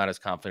I'm not as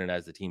confident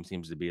as the team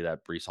seems to be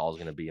that Breece Hall is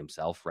going to be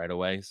himself right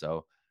away.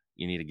 So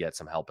you need to get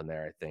some help in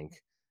there, I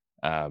think.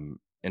 And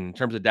in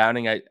terms of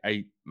Downing,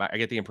 I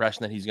get the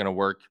impression that he's going to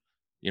work,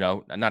 you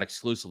know, not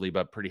exclusively,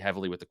 but pretty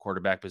heavily with the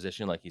quarterback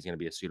position. Like he's going to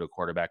be a pseudo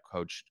quarterback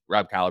coach.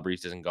 Rob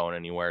Calabrese isn't going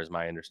anywhere, is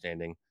my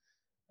understanding.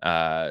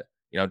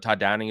 You know, Todd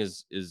Downing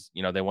is,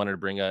 you know, they wanted to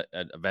bring a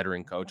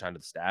veteran coach onto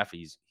the staff.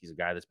 He's a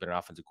guy that's been an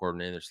offensive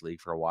coordinator in this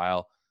league for a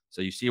while.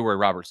 So you see where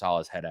Robert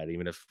Saleh's head at,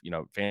 even if, you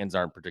know, fans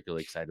aren't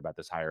particularly excited about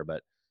this hire,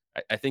 but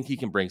I think he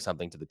can bring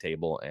something to the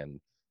table. And,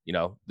 you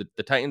know, the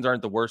Titans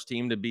aren't the worst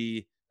team to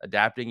be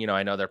adapting. You know,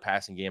 I know their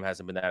passing game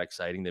hasn't been that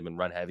exciting. They've been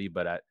run heavy,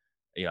 but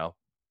you know,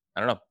 I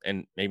don't know.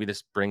 And maybe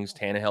this brings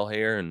Tannehill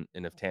here, and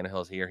if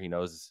Tannehill's here, he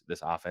knows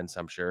this offense,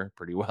 I'm sure,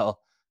 pretty well,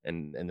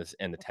 and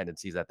the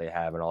tendencies that they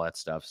have and all that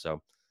stuff.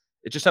 So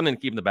it's just something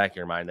to keep in the back of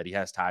your mind that he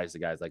has ties to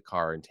guys like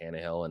Carr and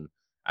Tannehill, and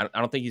I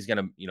don't think he's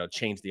going to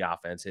change the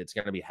offense. It's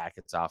going to be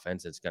Hackett's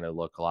offense. It's going to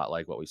look a lot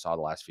like what we saw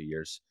the last few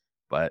years,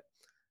 but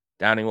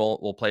Downing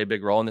will play a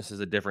big role, and this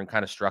is a different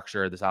kind of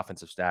structure. This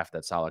offensive staff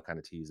that Saleh kind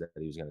of teased that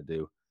he was going to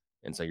do,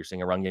 and so you're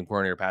seeing a run game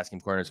coordinator, pass game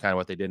coordinator. It's kind of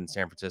what they did in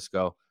San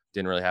Francisco.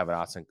 Didn't really have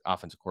an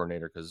offensive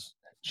coordinator because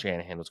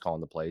Shanahan was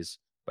calling the plays,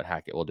 but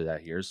Hackett will do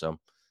that here. So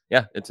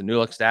yeah, it's a new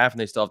look staff, and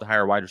they still have to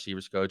hire a wide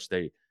receivers coach.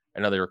 I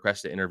know they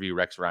requested to interview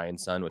Rex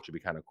Ryan's son, which would be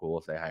kind of cool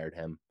if they hired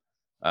him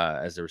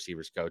as the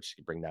receivers coach.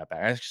 You could bring that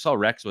back. I actually saw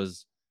Rex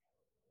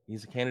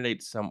he's a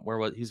candidate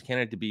he's a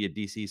candidate to be a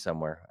DC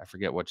somewhere. I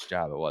forget which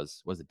job it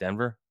was. Was it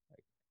Denver?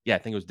 Yeah, I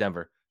think it was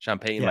Denver. Sean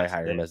Payton might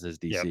hire him as his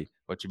DC,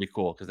 which would be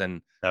cool because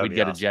then we'd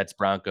get awesome. A Jets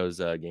Broncos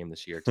game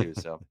this year too.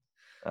 So,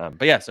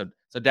 but yeah, so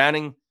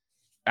Downing,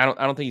 I don't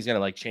think he's gonna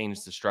like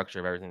change the structure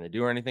of everything they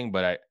do or anything,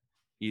 but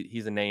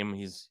he's a name,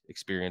 he's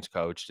experienced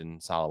coached,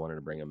 and Saleh wanted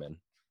to bring him in.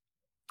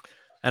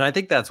 And I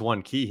think that's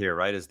one key here,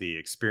 right? Is the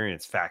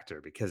experience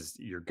factor, because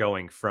you're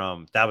going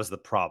from, that was the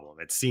problem.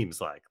 It seems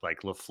like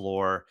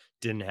LaFleur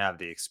didn't have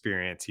the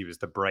experience. He was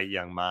the bright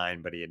young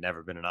mind, but he had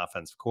never been an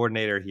offensive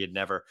coordinator. He had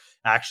never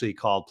actually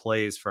called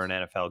plays for an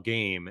NFL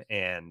game.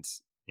 And,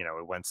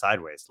 it went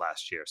sideways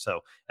last year. So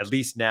at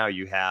least now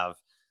you have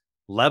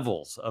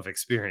levels of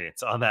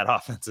experience on that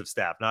offensive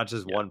staff, not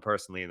just one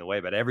person leading the way,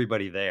 but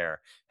everybody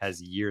there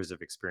has years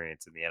of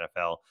experience in the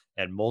NFL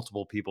and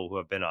multiple people who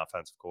have been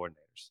offensive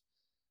coordinators.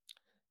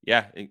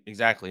 Yeah,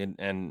 exactly.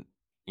 And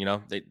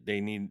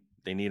they need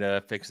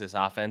to fix this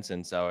offense.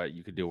 And so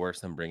you could do worse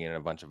than bringing in a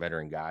bunch of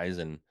veteran guys.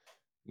 And,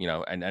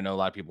 and I know a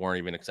lot of people weren't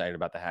even excited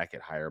about the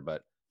Hackett hire,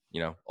 but,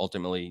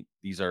 ultimately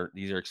these are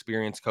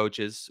experienced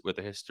coaches with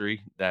a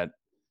history that,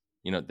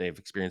 they've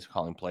experienced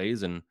calling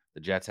plays, and the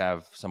Jets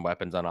have some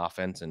weapons on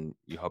offense, and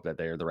you hope that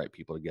they are the right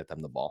people to get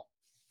them the ball.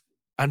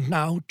 And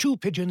now, two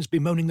pigeons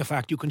bemoaning the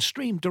fact you can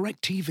stream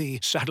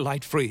DirecTV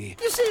satellite-free.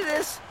 You see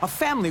this? A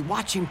family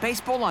watching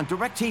baseball on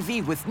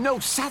DirecTV with no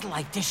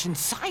satellite dish in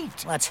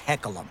sight. Let's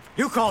heckle them.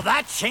 You call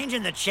that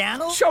changing the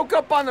channel? Choke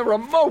up on the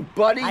remote,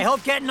 buddy. I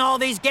hope getting all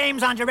these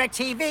games on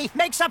DirecTV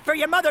makes up for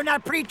your mother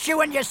not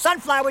pre-chewing your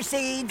sunflower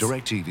seeds.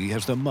 DirecTV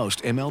has the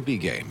most MLB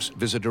games.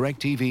 Visit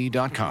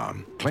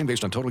DirecTV.com. Claim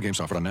based on total games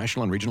offered on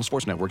national and regional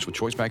sports networks with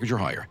choice package or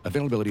higher.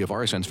 Availability of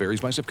RSNs varies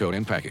by zip code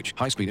and package.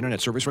 High-speed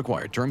internet service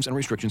required. Terms and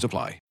restrictions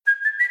apply.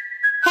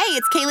 Hey,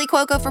 it's Kaylee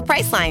Cuoco for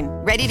Priceline.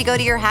 Ready to go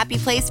to your happy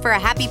place for a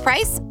happy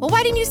price? Well,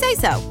 why didn't you say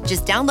so?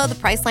 Just download the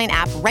Priceline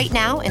app right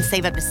now and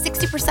save up to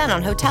 60%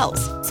 on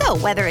hotels. So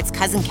whether it's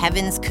Cousin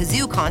Kevin's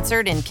Kazoo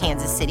Concert in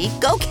Kansas City,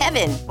 go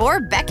Kevin, or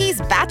Becky's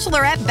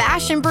Bachelorette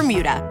Bash in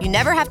Bermuda, you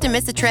never have to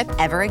miss a trip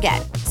ever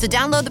again. So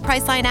download the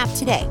Priceline app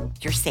today.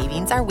 Your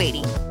savings are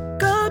waiting.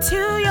 Go to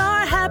your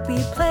happy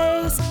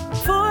place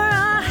for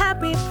a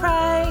happy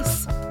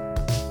price.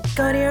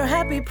 Go to your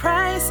happy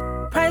price,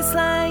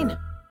 Priceline.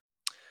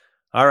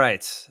 All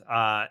right.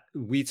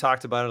 We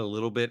talked about it a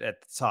little bit at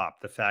the top.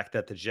 The fact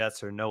that the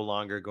Jets are no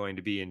longer going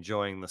to be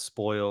enjoying the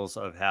spoils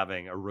of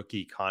having a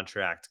rookie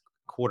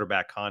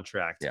quarterback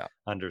contract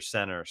under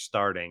center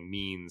starting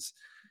means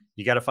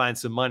you got to find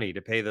some money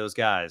to pay those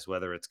guys,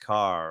 whether it's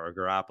Carr or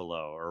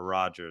Garoppolo or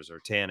Rodgers or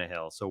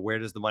Tannehill. So where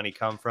does the money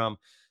come from?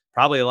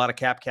 Probably a lot of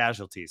cap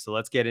casualties. So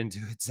let's get into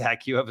it.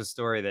 Zach, you have a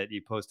story that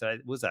you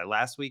posted. Was that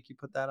last week you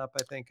put that up,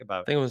 I think?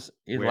 I think it was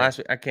last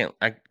week.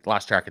 I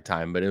lost track of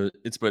time, but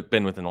it's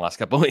been within the last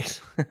couple of weeks.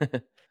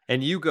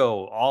 And you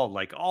go all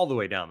the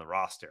way down the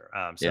roster.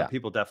 So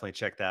people definitely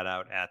check that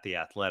out at The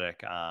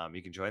Athletic.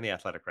 You can join The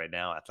Athletic right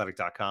now,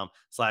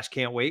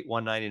 athletic.com/can't wait.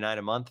 $1.99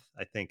 a month,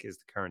 I think, is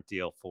the current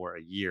deal for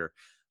a year.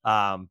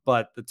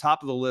 But the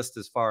top of the list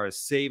as far as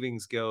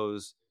savings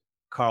goes,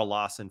 Carl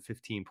Lawson,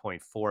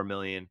 $15.4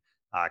 million.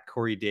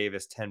 Corey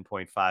Davis,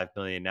 $10.5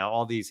 million. Now,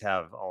 all these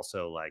have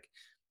also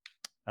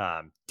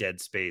dead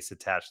space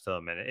attached to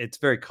them, and it's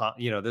very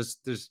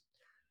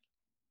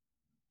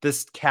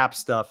this cap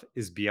stuff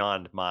is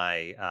beyond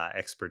my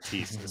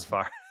expertise as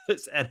far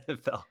as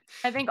NFL.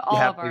 I think all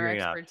of our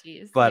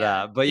expertise.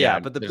 But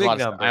the big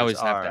numbers. I always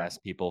have to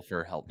ask people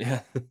for help.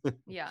 Yeah.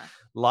 Yeah.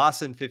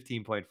 Lawson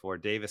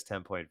 15.4, Davis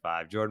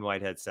 10.5, Jordan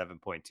Whitehead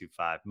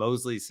 7.25,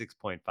 Mosley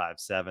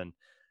 6.57.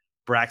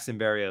 Braxton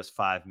Berrios,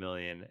 $5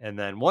 million. And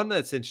then one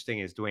that's interesting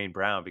is Dwayne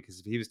Brown, because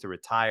if he was to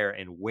retire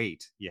and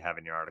wait, you have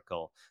in your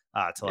article,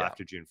 till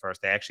after June 1st,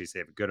 they actually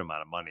save a good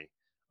amount of money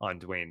on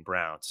Dwayne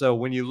Brown. So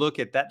when you look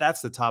at that,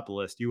 that's the top of the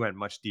list. You went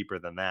much deeper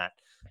than that.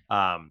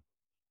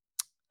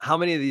 How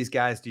many of these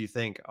guys do you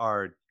think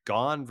are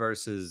gone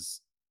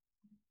versus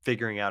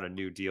figuring out a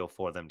new deal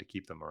for them to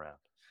keep them around?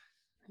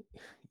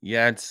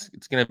 Yeah, it's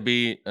going to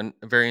be a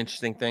very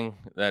interesting thing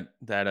that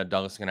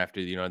Douglas is going to have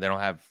to, they don't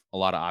have a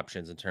lot of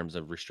options in terms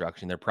of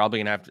restructuring. They're probably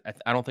going to have to,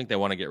 I don't think they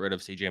want to get rid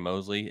of CJ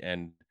Mosley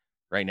and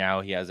Right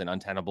now, he has an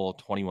untenable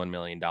 $21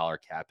 million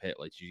cap hit.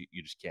 Like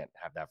you just can't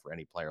have that for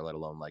any player, let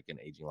alone like an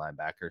aging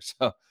linebacker.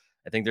 So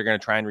I think they're going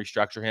to try and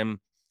restructure him.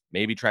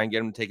 Maybe try and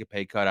get him to take a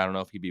pay cut. I don't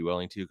know if he'd be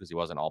willing to because he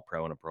wasn't all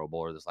pro and a Pro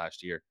Bowler this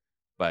last year.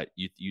 But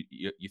you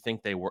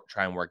think they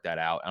try and work that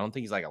out. I don't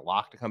think he's like a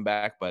lock to come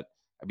back, but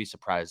I'd be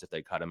surprised if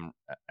they cut him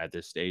at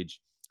this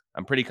stage.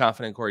 I'm pretty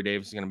confident Corey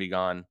Davis is going to be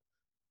gone.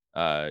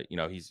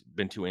 He's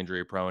been too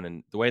injury prone,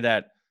 and the way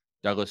that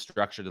Douglas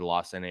structured the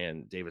Lawson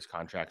and Davis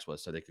contracts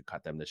was so they could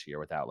cut them this year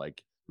without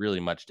like really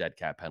much dead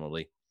cap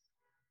penalty.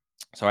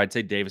 So I'd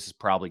say Davis is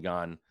probably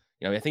gone.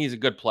 I think he's a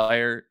good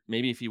player.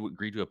 Maybe if he would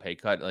agree to a pay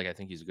cut, like I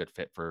think he's a good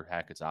fit for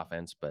Hackett's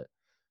offense, but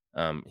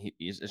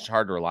it's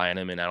hard to rely on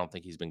him, and I don't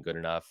think he's been good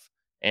enough.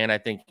 And I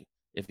think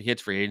if he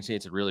hits free agency,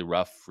 it's a really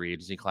rough free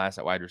agency class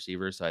at wide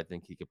receiver. So I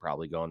think he could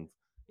probably go and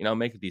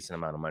make a decent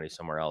amount of money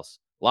somewhere else.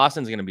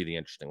 Lawson's going to be the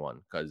interesting one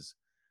because,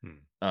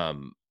 a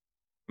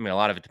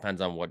lot of it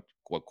depends on what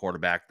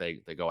quarterback they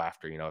go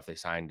after. If they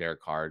sign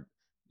Derek Carr,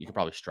 you can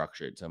probably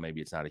structure it so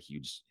maybe it's not a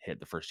huge hit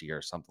the first year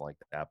or something like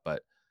that.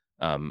 But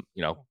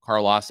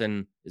Carl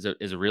Lawson is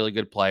a really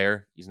good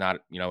player. He's not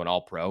an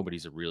all pro, but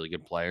he's a really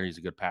good player. He's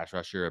a good pass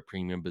rusher, a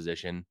premium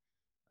position.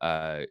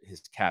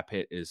 His cap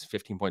hit is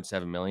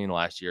 $15.7 million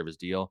last year of his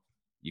deal.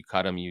 You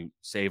cut him, you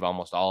save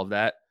almost all of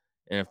that.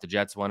 And if the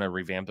Jets want to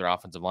revamp their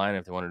offensive line,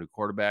 if they want to do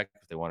quarterback,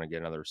 if they want to get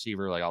another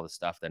receiver, like all this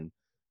stuff, then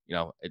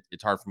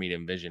it's hard for me to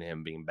envision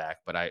him being back.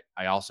 But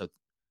I also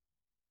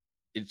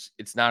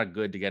it's not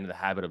good to get into the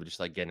habit of just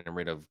like getting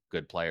rid of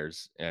good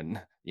players. And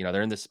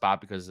they're in this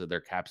spot because of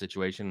their cap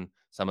situation.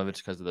 Some of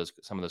it's because of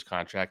some of those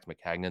contracts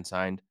Maccagnan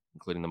signed,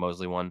 including the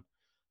Mosley one.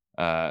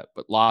 But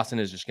Lawson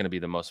is just going to be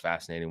the most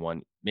fascinating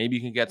one. Maybe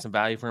you can get some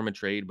value for him in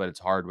trade, but it's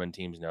hard when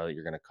teams know that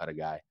you're going to cut a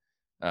guy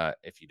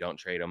if you don't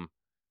trade him.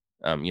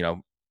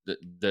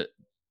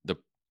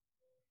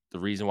 The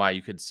reason why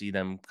you could see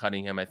them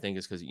cutting him, I think,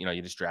 is because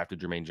you just drafted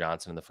Jermaine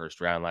Johnson in the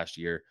first round last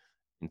year.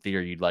 In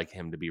theory, you'd like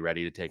him to be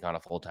ready to take on a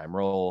full-time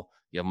role.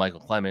 You have Michael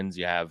Clemens.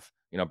 You have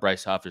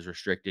Bryce Huff is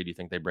restricted. You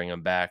think they bring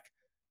him back?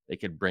 They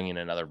could bring in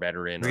another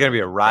veteran. It's going to be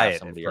a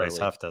riot if Bryce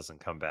Huff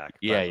doesn't come back.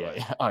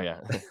 Yeah. Oh,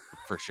 yeah,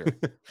 for sure.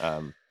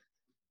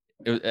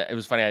 It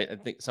was funny. I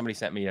think somebody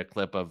sent me a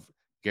clip of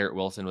Garrett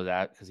Wilson was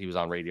at because he was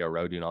on Radio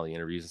Row doing all the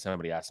interviews, and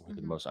somebody asked him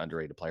who the most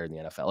underrated player in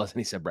the NFL is, and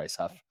he said Bryce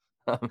Huff.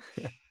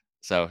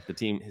 So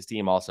his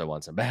team also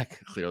wants him back,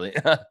 clearly.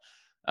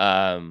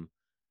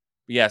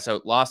 Yeah,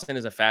 so Lawson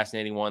is a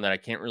fascinating one that I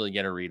can't really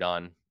get a read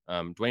on.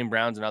 Dwayne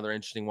Brown's another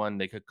interesting one.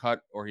 They could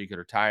cut, or he could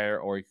retire,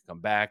 or he could come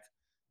back.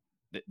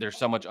 There's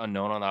so much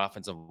unknown on the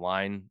offensive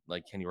line.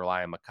 Like, can you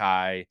rely on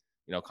Mackay?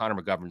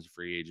 Connor McGovern's a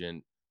free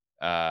agent.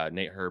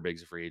 Nate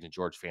Herbig's a free agent.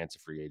 George Fant's a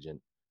free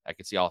agent. I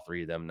could see all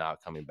three of them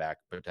not coming back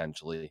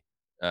potentially.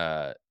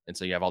 And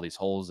so you have all these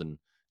holes. And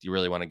do you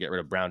really want to get rid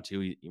of Brown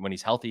too? When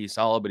he's healthy, he's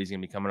solid, but he's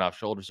going to be coming off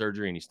shoulder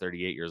surgery, and he's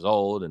 38 years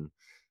old. And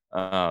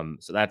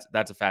so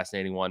that's a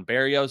fascinating one.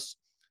 Berrios,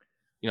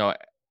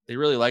 they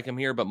really like him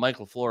here, but Mike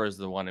LaFleur is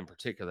the one in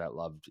particular that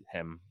loved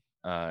him.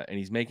 And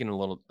he's making a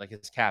little, like,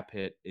 his cap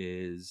hit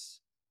is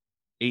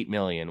 $8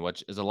 million,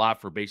 which is a lot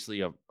for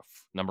basically a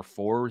number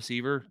 4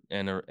 receiver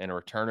and a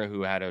returner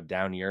who had a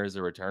down year as a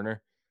returner.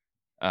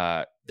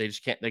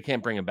 They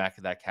can't bring him back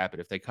to that cap hit.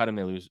 If they cut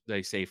him,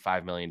 they save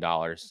 $5 million.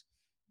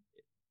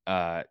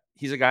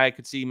 He's a guy I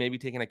could see maybe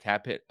taking a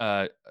cap hit,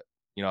 a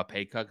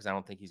pay cut, because I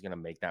don't think he's going to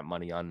make that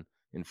money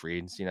in free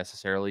agency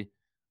necessarily.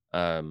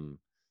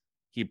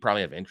 He'd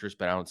probably have interest,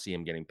 but I don't see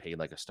him getting paid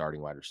like a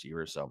starting wide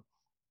receiver. So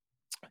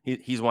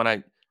he's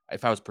one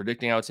if I was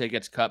predicting, I would say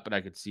gets cut, but I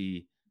could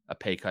see a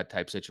pay cut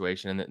type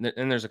situation.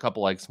 And there's a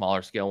couple like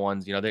smaller scale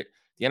ones. The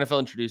NFL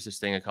introduced this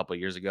thing a couple of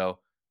years ago.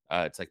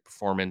 It's like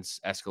performance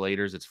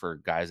escalators. It's for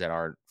guys that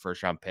aren't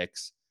first round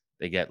picks.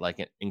 They get like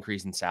an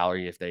increase in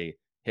salary if they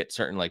hit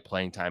certain like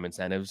playing time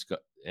incentives.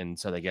 And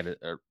so they get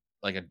a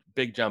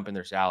big jump in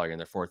their salary in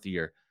their 4th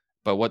year.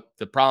 But what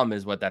the problem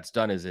is, what that's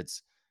done is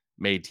it's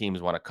made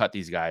teams want to cut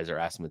these guys or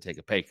ask them to take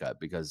a pay cut,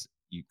 because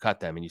you cut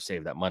them and you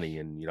save that money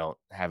and you don't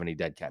have any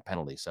dead cap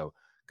penalty. So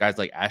guys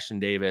like Ashton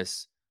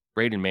Davis,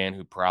 Braden Mann,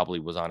 who probably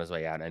was on his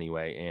way out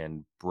anyway,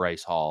 and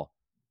Bryce Hall,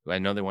 who I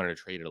know they wanted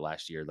to trade it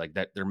last year, like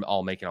that, they're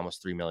all making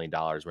almost $3 million,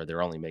 where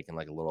they're only making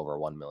like a little over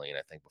 $1 million,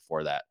 I think,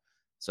 before that.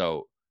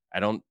 So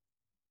I don't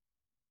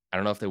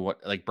know if they want,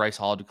 like, Bryce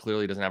Hall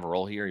clearly doesn't have a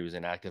role here. He was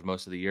inactive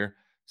most of the year,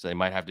 so they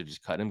might have to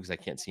just cut him, because I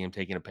can't see him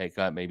taking a pay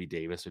cut. Maybe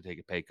Davis would take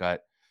a pay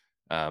cut.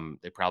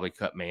 They probably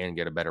cut Mann and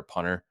get a better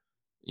punter.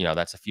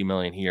 That's a few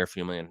million here, a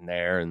few million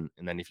there. And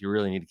then if you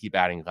really need to keep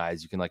adding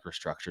guys, you can like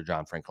restructure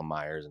John Franklin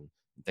Myers and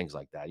things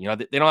like that.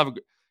 They don't have,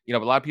 but a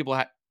lot of people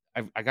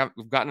I've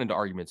gotten into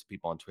arguments with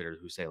people on Twitter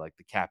who say like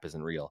the cap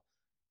isn't real.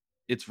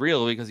 It's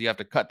real because you have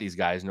to cut these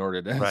guys in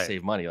order to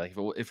save money. Like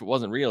if it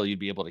wasn't real, you'd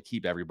be able to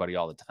keep everybody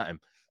all the time.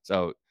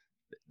 So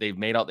they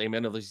made all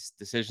these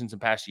decisions in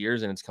past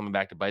years, and it's coming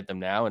back to bite them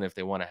now. And if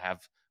they want to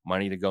have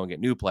money to go and get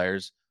new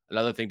players,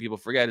 another thing people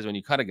forget is when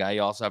you cut a guy,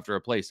 you also have to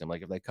replace him.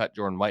 Like if they cut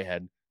Jordan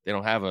Whitehead, they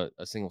don't have a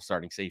single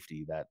starting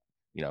safety that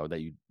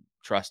you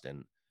trust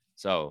in.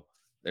 So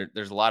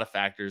there's a lot of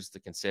factors to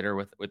consider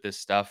with this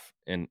stuff.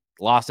 And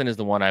Lawson is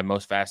the one I'm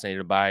most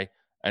fascinated by.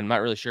 I'm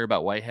not really sure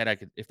about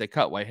Whitehead. If they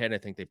cut Whitehead, I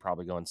think they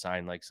probably go and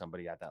sign like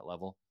somebody at that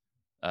level.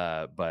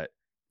 But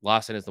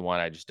Lawson is the one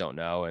I just don't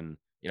know. And,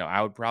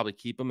 I would probably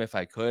keep him if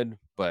I could,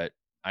 but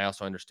I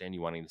also understand you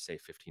wanting to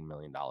save $15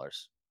 million.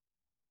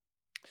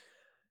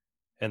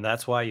 And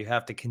that's why you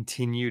have to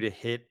continue to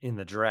hit in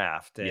the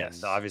draft. And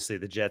Yes. obviously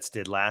the Jets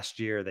did last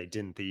year. They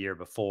didn't the year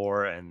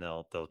before, and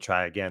they'll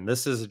try again.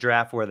 This is a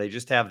draft where they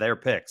just have their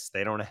picks.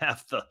 They don't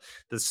have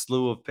the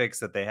slew of picks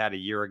that they had a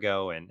year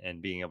ago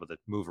and being able to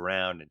move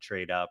around and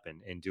trade up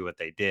and do what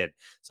they did.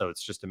 So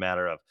it's just a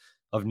matter of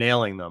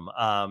nailing them.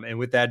 And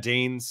with that,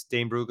 Dane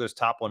Brugler's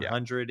top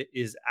 100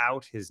 is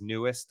out. His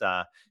newest,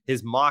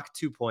 his mock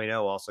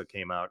 2.0 also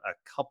came out a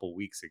couple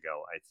weeks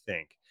ago, I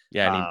think.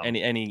 Yeah, and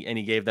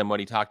he gave them what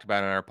he talked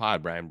about on our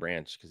pod, Brian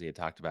Branch, because he had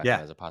talked about him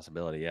as a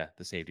possibility. Yeah,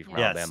 the safety from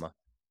Alabama.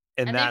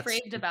 And they've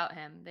raved about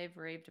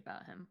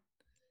him.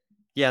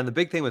 Yeah, and the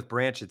big thing with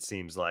Branch, it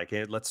seems like,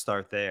 let's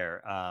start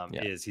there,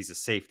 is he's a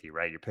safety,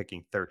 right? You're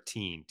picking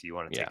 13. Do you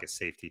want to take a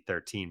safety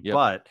 13? Yep.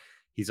 But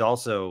he's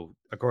also,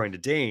 according to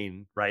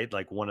Dane, right,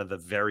 like one of the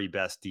very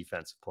best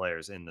defensive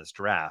players in this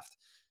draft.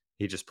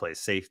 He just plays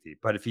safety.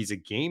 But if he's a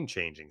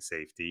game-changing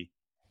safety,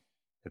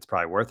 it's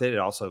probably worth it. It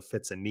also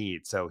fits a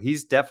need. So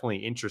he's definitely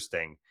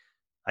interesting.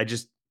 Do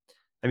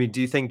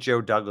you think Joe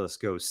Douglas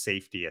goes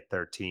safety at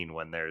 13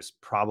 when there's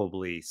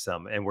probably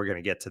some, and we're going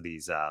to get to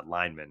these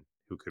linemen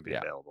who could be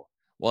available?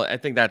 Well, I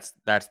think that's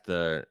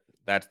the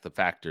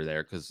factor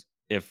there, because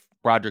if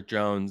Broderick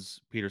Jones,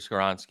 Peter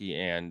Skoronski,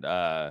 and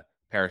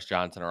Paris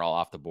Johnson are all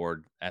off the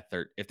board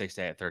if they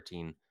stay at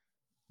 13,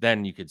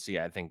 then you could see.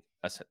 I think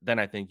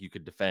you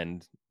could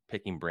defend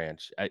picking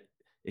Branch.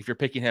 If you're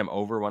picking him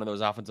over one of those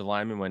offensive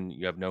linemen when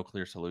you have no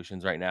clear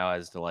solutions right now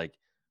as to like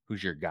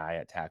who's your guy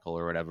at tackle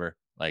or whatever,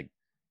 like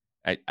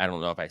I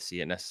don't know if I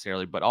see it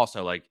necessarily, but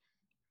also like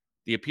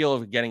the appeal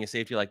of getting a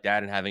safety like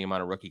that and having him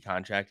on a rookie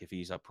contract, if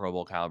he's a Pro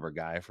Bowl caliber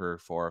guy for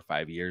 4 or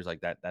 5 years,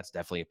 like that's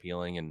definitely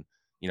appealing. And,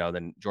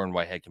 then Jordan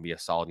Whitehead can be a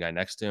solid guy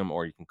next to him,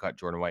 or you can cut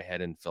Jordan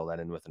Whitehead and fill that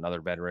in with another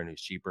veteran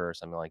who's cheaper or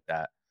something like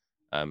that.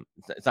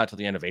 It's not till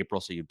the end of April,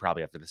 so you'd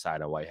probably have to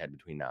decide on Whitehead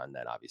between now and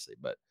then, obviously.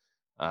 But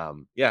I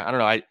don't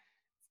know.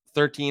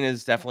 13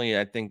 is definitely,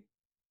 I think,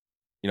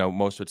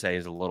 most would say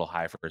is a little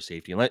high for a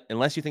safety,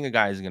 unless you think a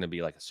guy is going to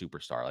be like a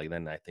superstar. Like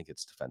then I think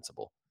it's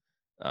defensible.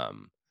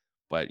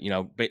 But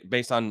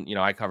based on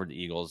I covered the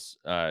Eagles.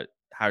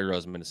 Howie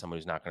Roseman is someone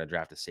who's not going to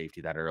draft a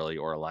safety that early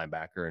or a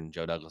linebacker, and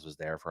Joe Douglas was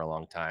there for a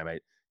long time. I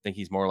think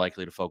he's more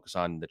likely to focus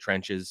on the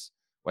trenches.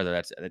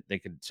 Whether they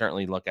could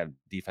certainly look at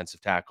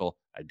defensive tackle.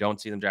 I don't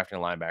see them drafting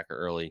a linebacker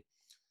early.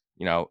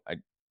 I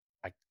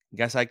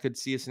guess I could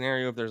see a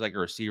scenario if there's like a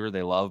receiver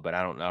they love, but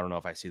I don't know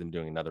if I see them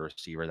doing another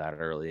receiver that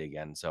early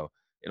again. So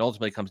it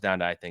ultimately comes down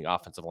to, I think,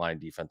 offensive line,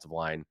 defensive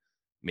line,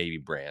 maybe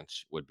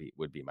Branch would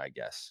be my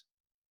guess.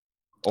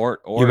 Or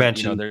you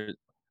mentioned,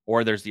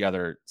 there's the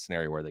other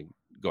scenario where they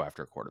go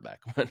after a quarterback.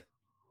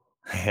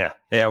 yeah,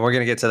 we're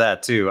gonna get to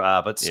that too.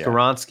 But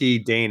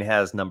Skoronski, Dane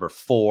has number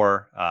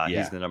 4.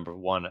 He's the number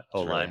 1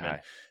 O lineman.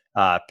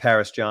 Really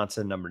Paris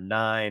Johnson, number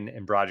 9,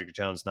 and Broderick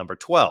Jones, number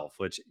 12,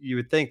 which you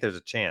would think there's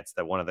a chance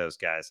that one of those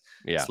guys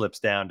slips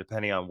down,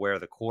 depending on where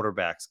the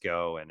quarterbacks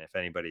go and if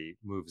anybody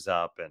moves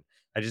up. And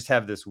I just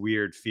have this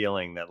weird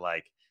feeling that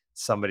like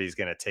somebody's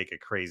going to take a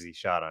crazy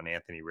shot on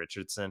Anthony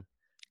Richardson.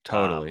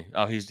 Totally.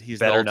 He's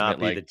better not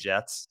be the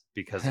Jets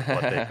because of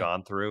what they've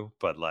gone through,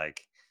 but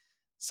like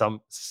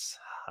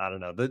I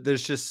don't know.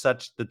 There's just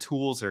the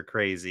tools are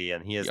crazy,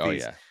 and he has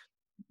these.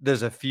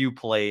 There's a few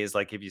plays,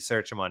 like if you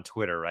search him on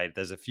Twitter, right?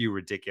 There's a few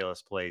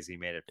ridiculous plays he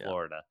made at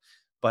Florida,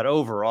 but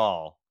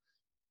overall,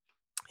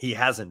 he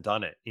hasn't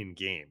done it in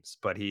games.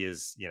 But he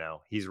is,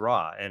 he's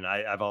raw. And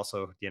I've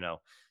also,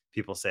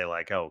 people say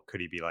like, oh, could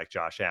he be like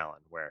Josh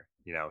Allen, where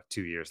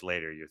 2 years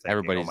later you're thinking,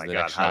 everybody's oh my the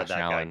god, next how did Josh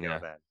that Allen, guy go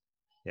then?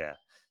 Yeah.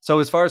 So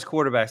as far as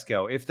quarterbacks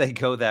go, if they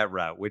go that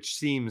route, which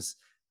seems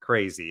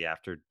crazy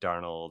after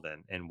Darnold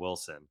and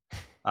Wilson,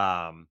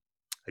 I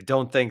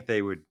don't think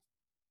they would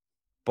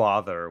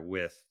bother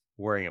with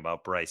worrying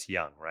about Bryce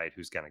Young, right?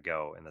 Who's going to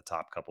go in the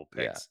top couple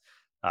picks.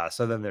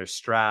 So then there's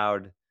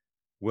Stroud.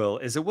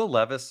 Is it Will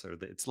Levis or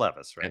it's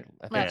Levis, right?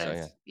 I think so,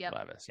 yeah. Yep.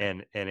 Levis.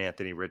 And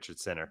Anthony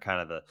Richardson are kind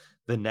of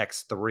the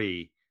next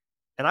 3.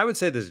 And I would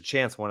say there's a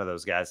chance one of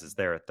those guys is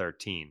there at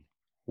 13.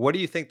 What do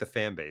you think the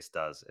fan base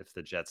does if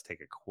the Jets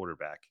take a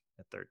quarterback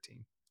at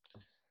 13?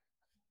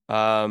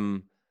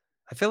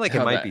 I feel like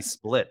it might be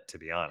split, to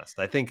be honest.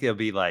 I think it'll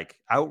be like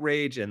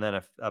outrage, and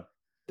then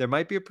there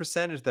might be a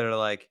percentage that are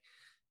like,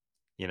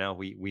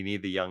 we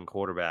need the young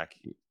quarterback.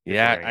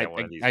 Yeah,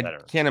 I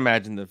can't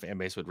imagine the fan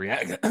base would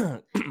react.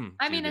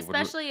 I mean,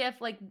 especially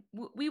if like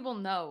we will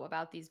know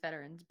about these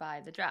veterans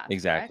by the draft.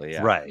 Exactly.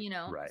 Correct?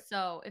 Yeah. Right. Right.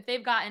 So if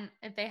they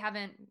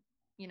haven't,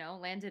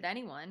 landed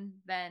anyone,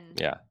 then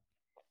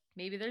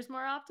maybe there's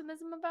more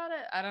optimism about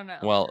it. I don't know.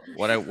 Well,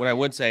 what I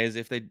would say is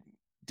if they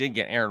did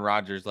get Aaron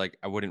Rodgers, like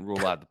I wouldn't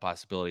rule out the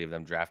possibility of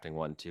them drafting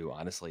 1 too,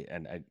 honestly.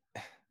 And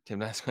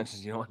Tim asked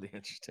questions you don't want the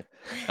answers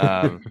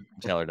to.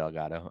 Taylor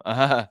Delgado.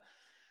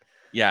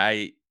 Yeah,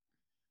 I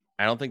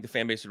don't think the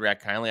fan base would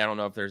react kindly. I don't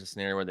know if there's a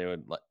scenario where they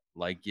would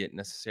like it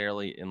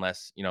necessarily,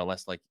 unless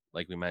like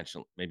we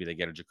mentioned, maybe they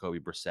get a Jacoby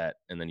Brissett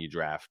and then you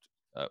draft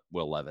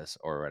Will Levis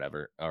or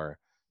whatever, or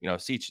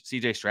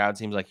CJ Stroud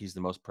seems like he's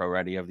the most pro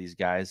ready of these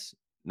guys,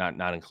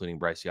 not including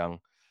Bryce Young.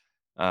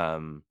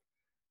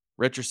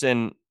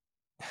 Richardson,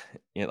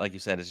 like you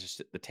said, is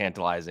just the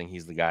tantalizing.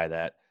 He's the guy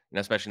that,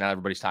 especially now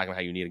everybody's talking about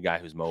how you need a guy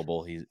who's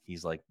mobile.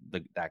 He's like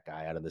that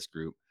guy out of this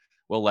group.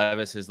 Will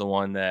Levis is the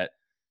one that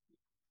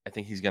I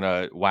think he's going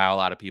to wow a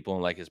lot of people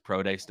in like his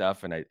pro day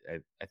stuff. And I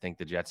think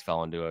the Jets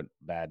fell into a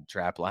bad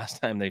trap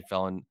last time they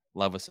fell in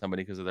love with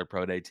somebody because of their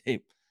pro day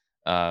tape.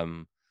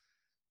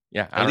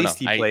 Yeah, at least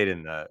he played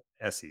in the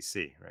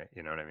SEC, right?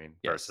 You know what I mean?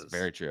 Yes,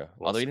 very true. Wilson.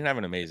 Although he didn't have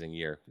an amazing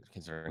year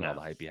considering all the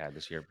hype he had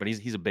this year, but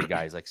he's a big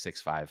guy. He's like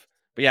 6'5".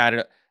 But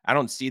yeah, I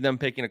don't see them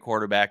picking a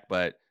quarterback.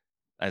 But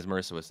as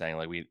Marissa was saying,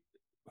 like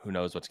who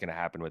knows what's going to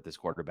happen with this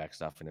quarterback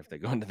stuff, and if they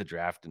go into the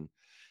draft, and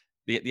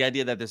the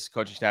idea that this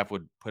coaching staff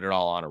would put it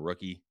all on a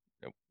rookie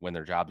when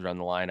their jobs are on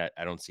the line,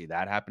 I don't see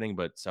that happening.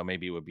 But so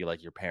maybe it would be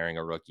like you're pairing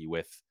a rookie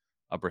with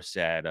a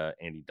Brissett,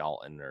 Andy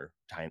Dalton, or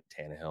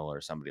Tannehill, or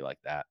somebody like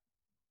that.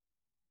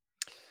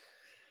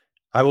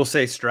 I will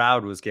say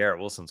Stroud was Garrett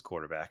Wilson's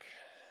quarterback.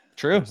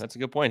 True. That's a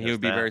good point. He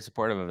would be very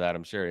supportive of that,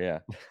 I'm sure.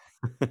 Yeah.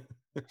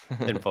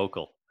 And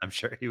vocal. I'm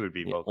sure he would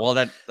be vocal.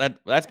 Well,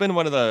 that's been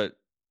one of the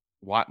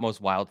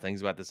most wild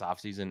things about this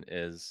offseason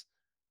is,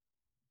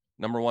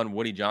 number one,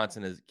 Woody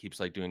Johnson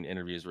keeps like doing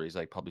interviews where he's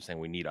like publicly saying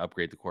we need to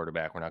upgrade the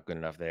quarterback. We're not good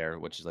enough there,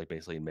 which is like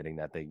basically admitting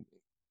that they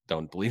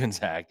don't believe in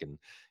Zach. And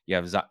you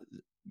have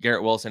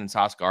Garrett Wilson and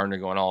Sauce Gardner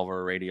going all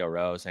over Radio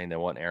Row saying they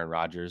want Aaron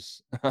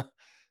Rodgers.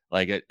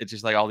 Like it's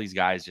just like all these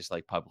guys just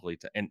like publicly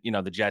and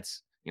the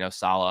Jets,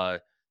 Saleh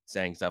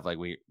saying stuff like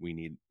we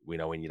need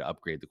to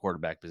upgrade the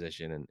quarterback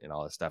position and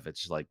all this stuff. It's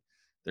just like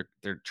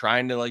they're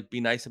trying to like be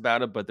nice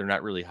about it, but they're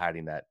not really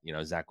hiding that,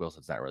 Zach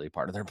Wilson's not really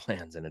part of their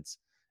plans. And it's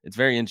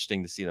very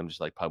interesting to see them just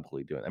like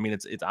publicly doing it. I mean,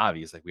 it's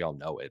obvious, like we all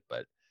know it,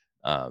 but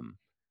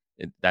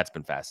that's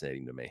been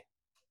fascinating to me.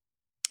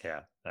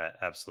 Yeah,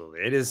 absolutely.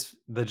 It is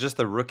just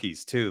the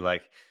rookies too.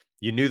 Like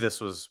you knew this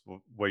was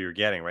what you're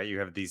getting, right? You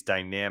have these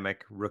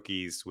dynamic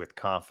rookies with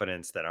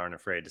confidence that aren't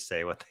afraid to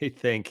say what they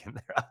think, and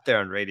they're out there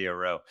on Radio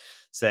Row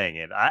saying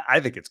it. I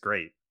think it's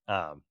great,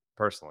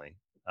 personally,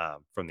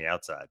 from the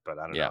outside, but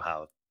I don't know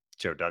how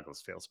Joe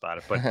Douglas feels about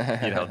it. But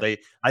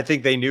I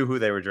think they knew who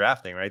they were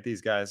drafting, right?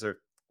 These guys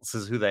this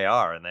is who they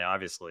are, and they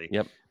obviously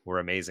were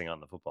amazing on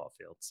the football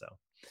field. So,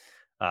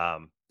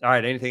 all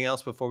right, anything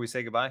else before we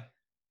say goodbye?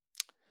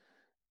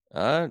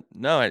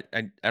 No,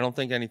 I don't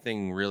think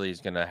anything really is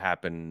going to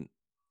happen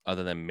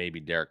other than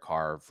maybe Derek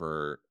Carr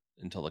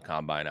until the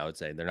combine. I would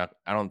say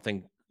I don't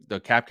think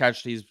the cap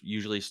casualties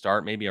usually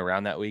start maybe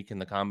around that week in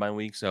the combine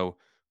week. So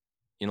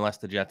unless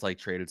the Jets like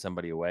traded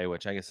somebody away,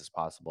 which I guess is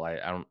possible,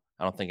 I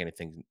don't think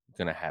anything's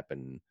going to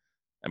happen.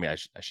 I mean, I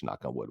should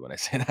knock on wood when I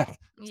say that.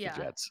 The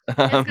Jets. It's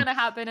going to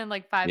happen in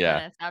like 5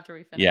 minutes after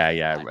we finish.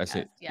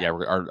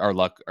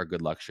 Our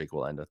good luck streak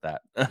will end with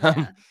that.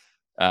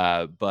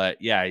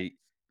 But yeah,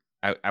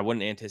 I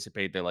wouldn't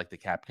anticipate that like the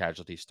cap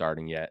casualty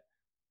starting yet.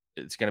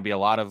 It's going to be a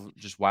lot of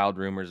just wild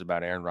rumors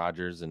about Aaron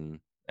Rodgers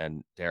and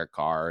Derek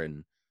Carr.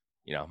 And,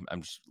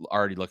 I'm just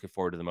already looking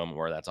forward to the moment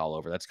where that's all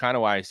over. That's kind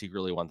of why I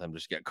secretly want them to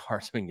just get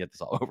Carr so we can get this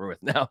all over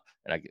with now.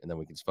 And then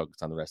we can just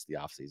focus on the rest of the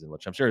offseason,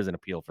 which I'm sure is an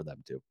appeal for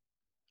them too.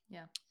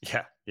 Yeah,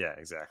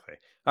 exactly.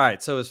 All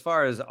right. So as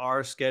far as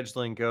our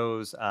scheduling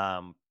goes,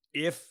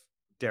 if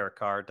Derek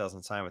Carr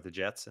doesn't sign with the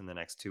Jets in the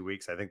next 2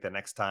 weeks, I think the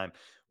next time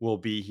we'll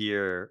be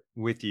here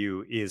with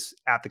you is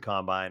at the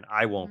combine.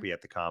 I won't be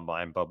at the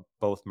combine, but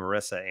both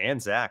Marissa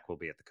and Zach will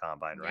be at the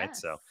combine, right?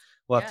 So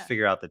we'll have to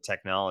figure out the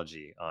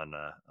technology on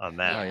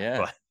that. Oh,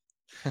 yeah.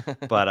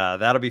 But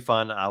that'll be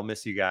fun. I'll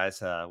miss you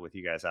guys with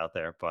you guys out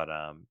there, but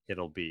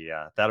that'll be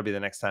the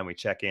next time we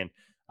check in.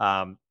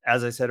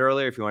 As I said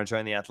earlier, if you want to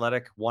join The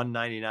Athletic,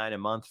 $1.99 a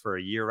month for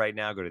a year right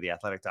now. Go to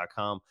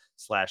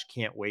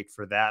theathletic.com/can't wait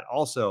for that.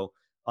 Also,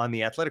 on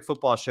the Athletic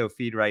Football Show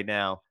feed right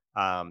now,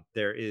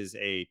 there is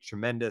a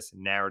tremendous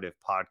narrative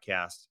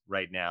podcast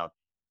right now.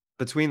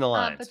 Between the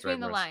Lines. Between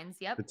the Lines,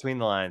 yep. Between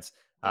the Lines.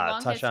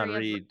 Tashawn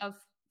Reed of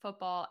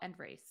football and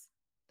race.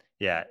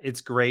 Yeah,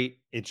 it's great.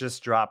 It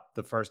just dropped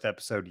the first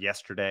episode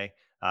yesterday.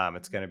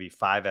 It's going to be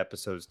 5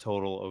 episodes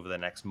total over the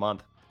next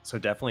month. So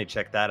definitely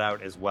check that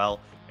out as well.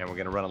 And we're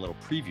going to run a little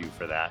preview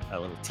for that, a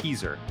little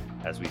teaser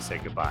as we say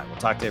goodbye. We'll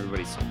talk to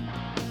everybody soon.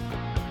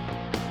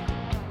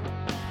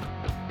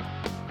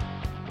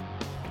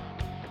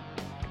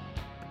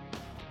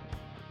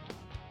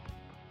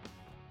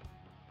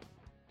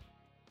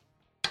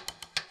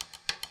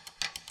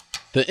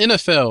 The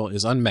NFL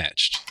is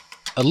unmatched.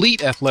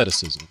 Elite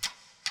athleticism,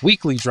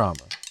 weekly drama,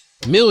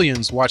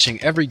 millions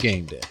watching every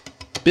game day,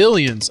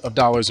 billions of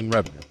dollars in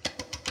revenue.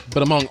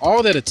 But among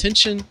all that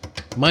attention,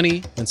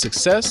 money, and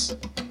success,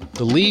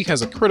 the league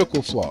has a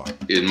critical flaw.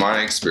 In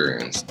my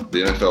experience,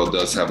 the NFL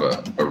does have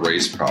a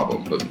race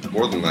problem, but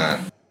more than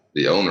that,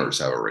 the owners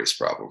have a race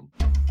problem.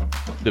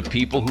 the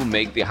people who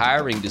make the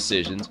hiring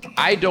decisions,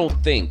 I don't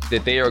think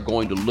that they are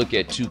going to look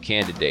at two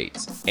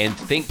candidates and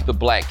think the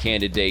black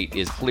candidate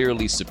is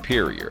clearly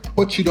superior.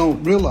 What you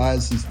don't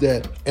realize is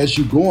that as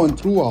you're going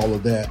through all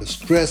of that, the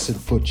stress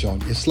it puts you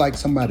on, it's like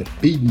somebody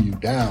beating you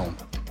down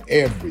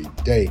every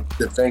day.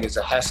 The thing is,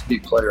 it has to be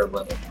player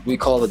level. We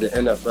call it the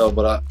NFL,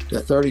 but the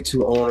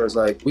 32 owners,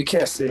 we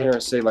can't sit here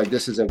and say,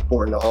 this is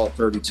important to all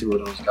 32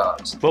 of those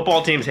guys.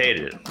 Football teams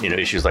hated it.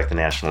 Issues like the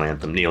national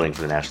anthem, kneeling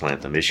for the national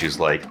anthem,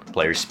 issues like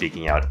players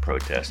speaking out at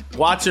protest.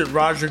 Watching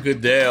Roger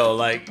Goodell,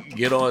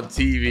 get on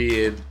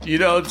TV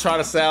and, try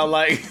to sound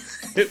like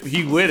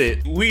he with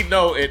it. We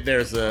know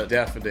there's a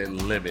definite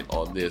limit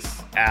on this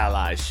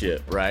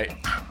allyship, right?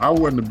 I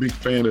wasn't a big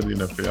fan of the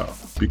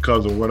NFL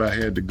because of what I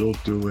had to go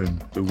through and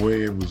the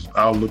way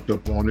I looked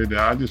up on it.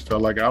 I just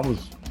felt like I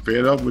was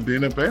fed up with the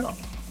NFL.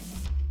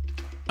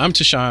 I'm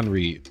Tashawn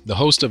Reed, the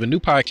host of a new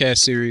podcast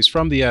series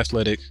from The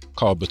Athletic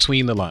called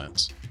Between the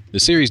Lines. The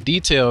series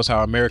details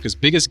how America's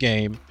biggest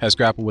game has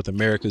grappled with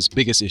America's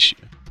biggest issue.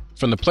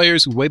 From the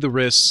players who weigh the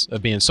risks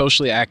of being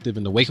socially active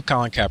in the wake of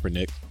Colin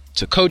Kaepernick,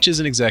 to coaches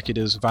and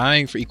executives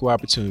vying for equal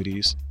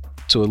opportunities,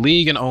 to a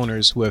league and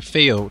owners who have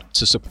failed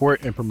to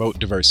support and promote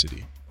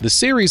diversity. The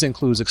series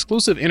includes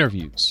exclusive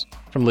interviews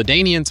from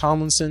LaDainian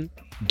Tomlinson,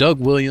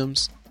 Doug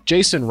Williams,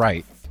 Jason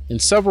Wright,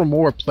 and several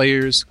more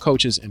players,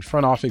 coaches, and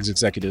front office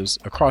executives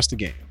across the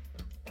game.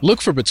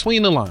 Look for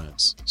Between the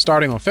Lines,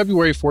 starting on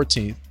February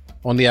 14th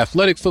on The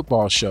Athletic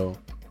Football Show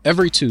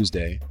every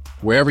Tuesday,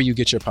 wherever you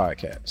get your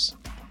podcasts.